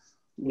friend.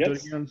 We'll do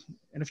it again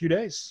in a few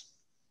days.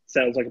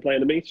 Sounds like a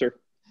plan to me, sir.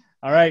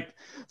 All right.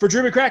 For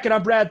Drew McCracken,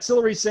 I'm Brad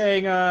Tillery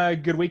saying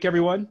good week,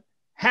 everyone.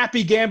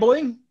 Happy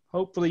gambling.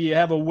 Hopefully you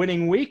have a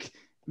winning week.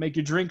 Make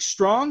your drinks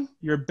strong,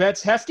 your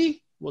bets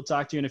hefty. We'll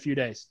talk to you in a few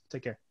days.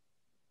 Take care.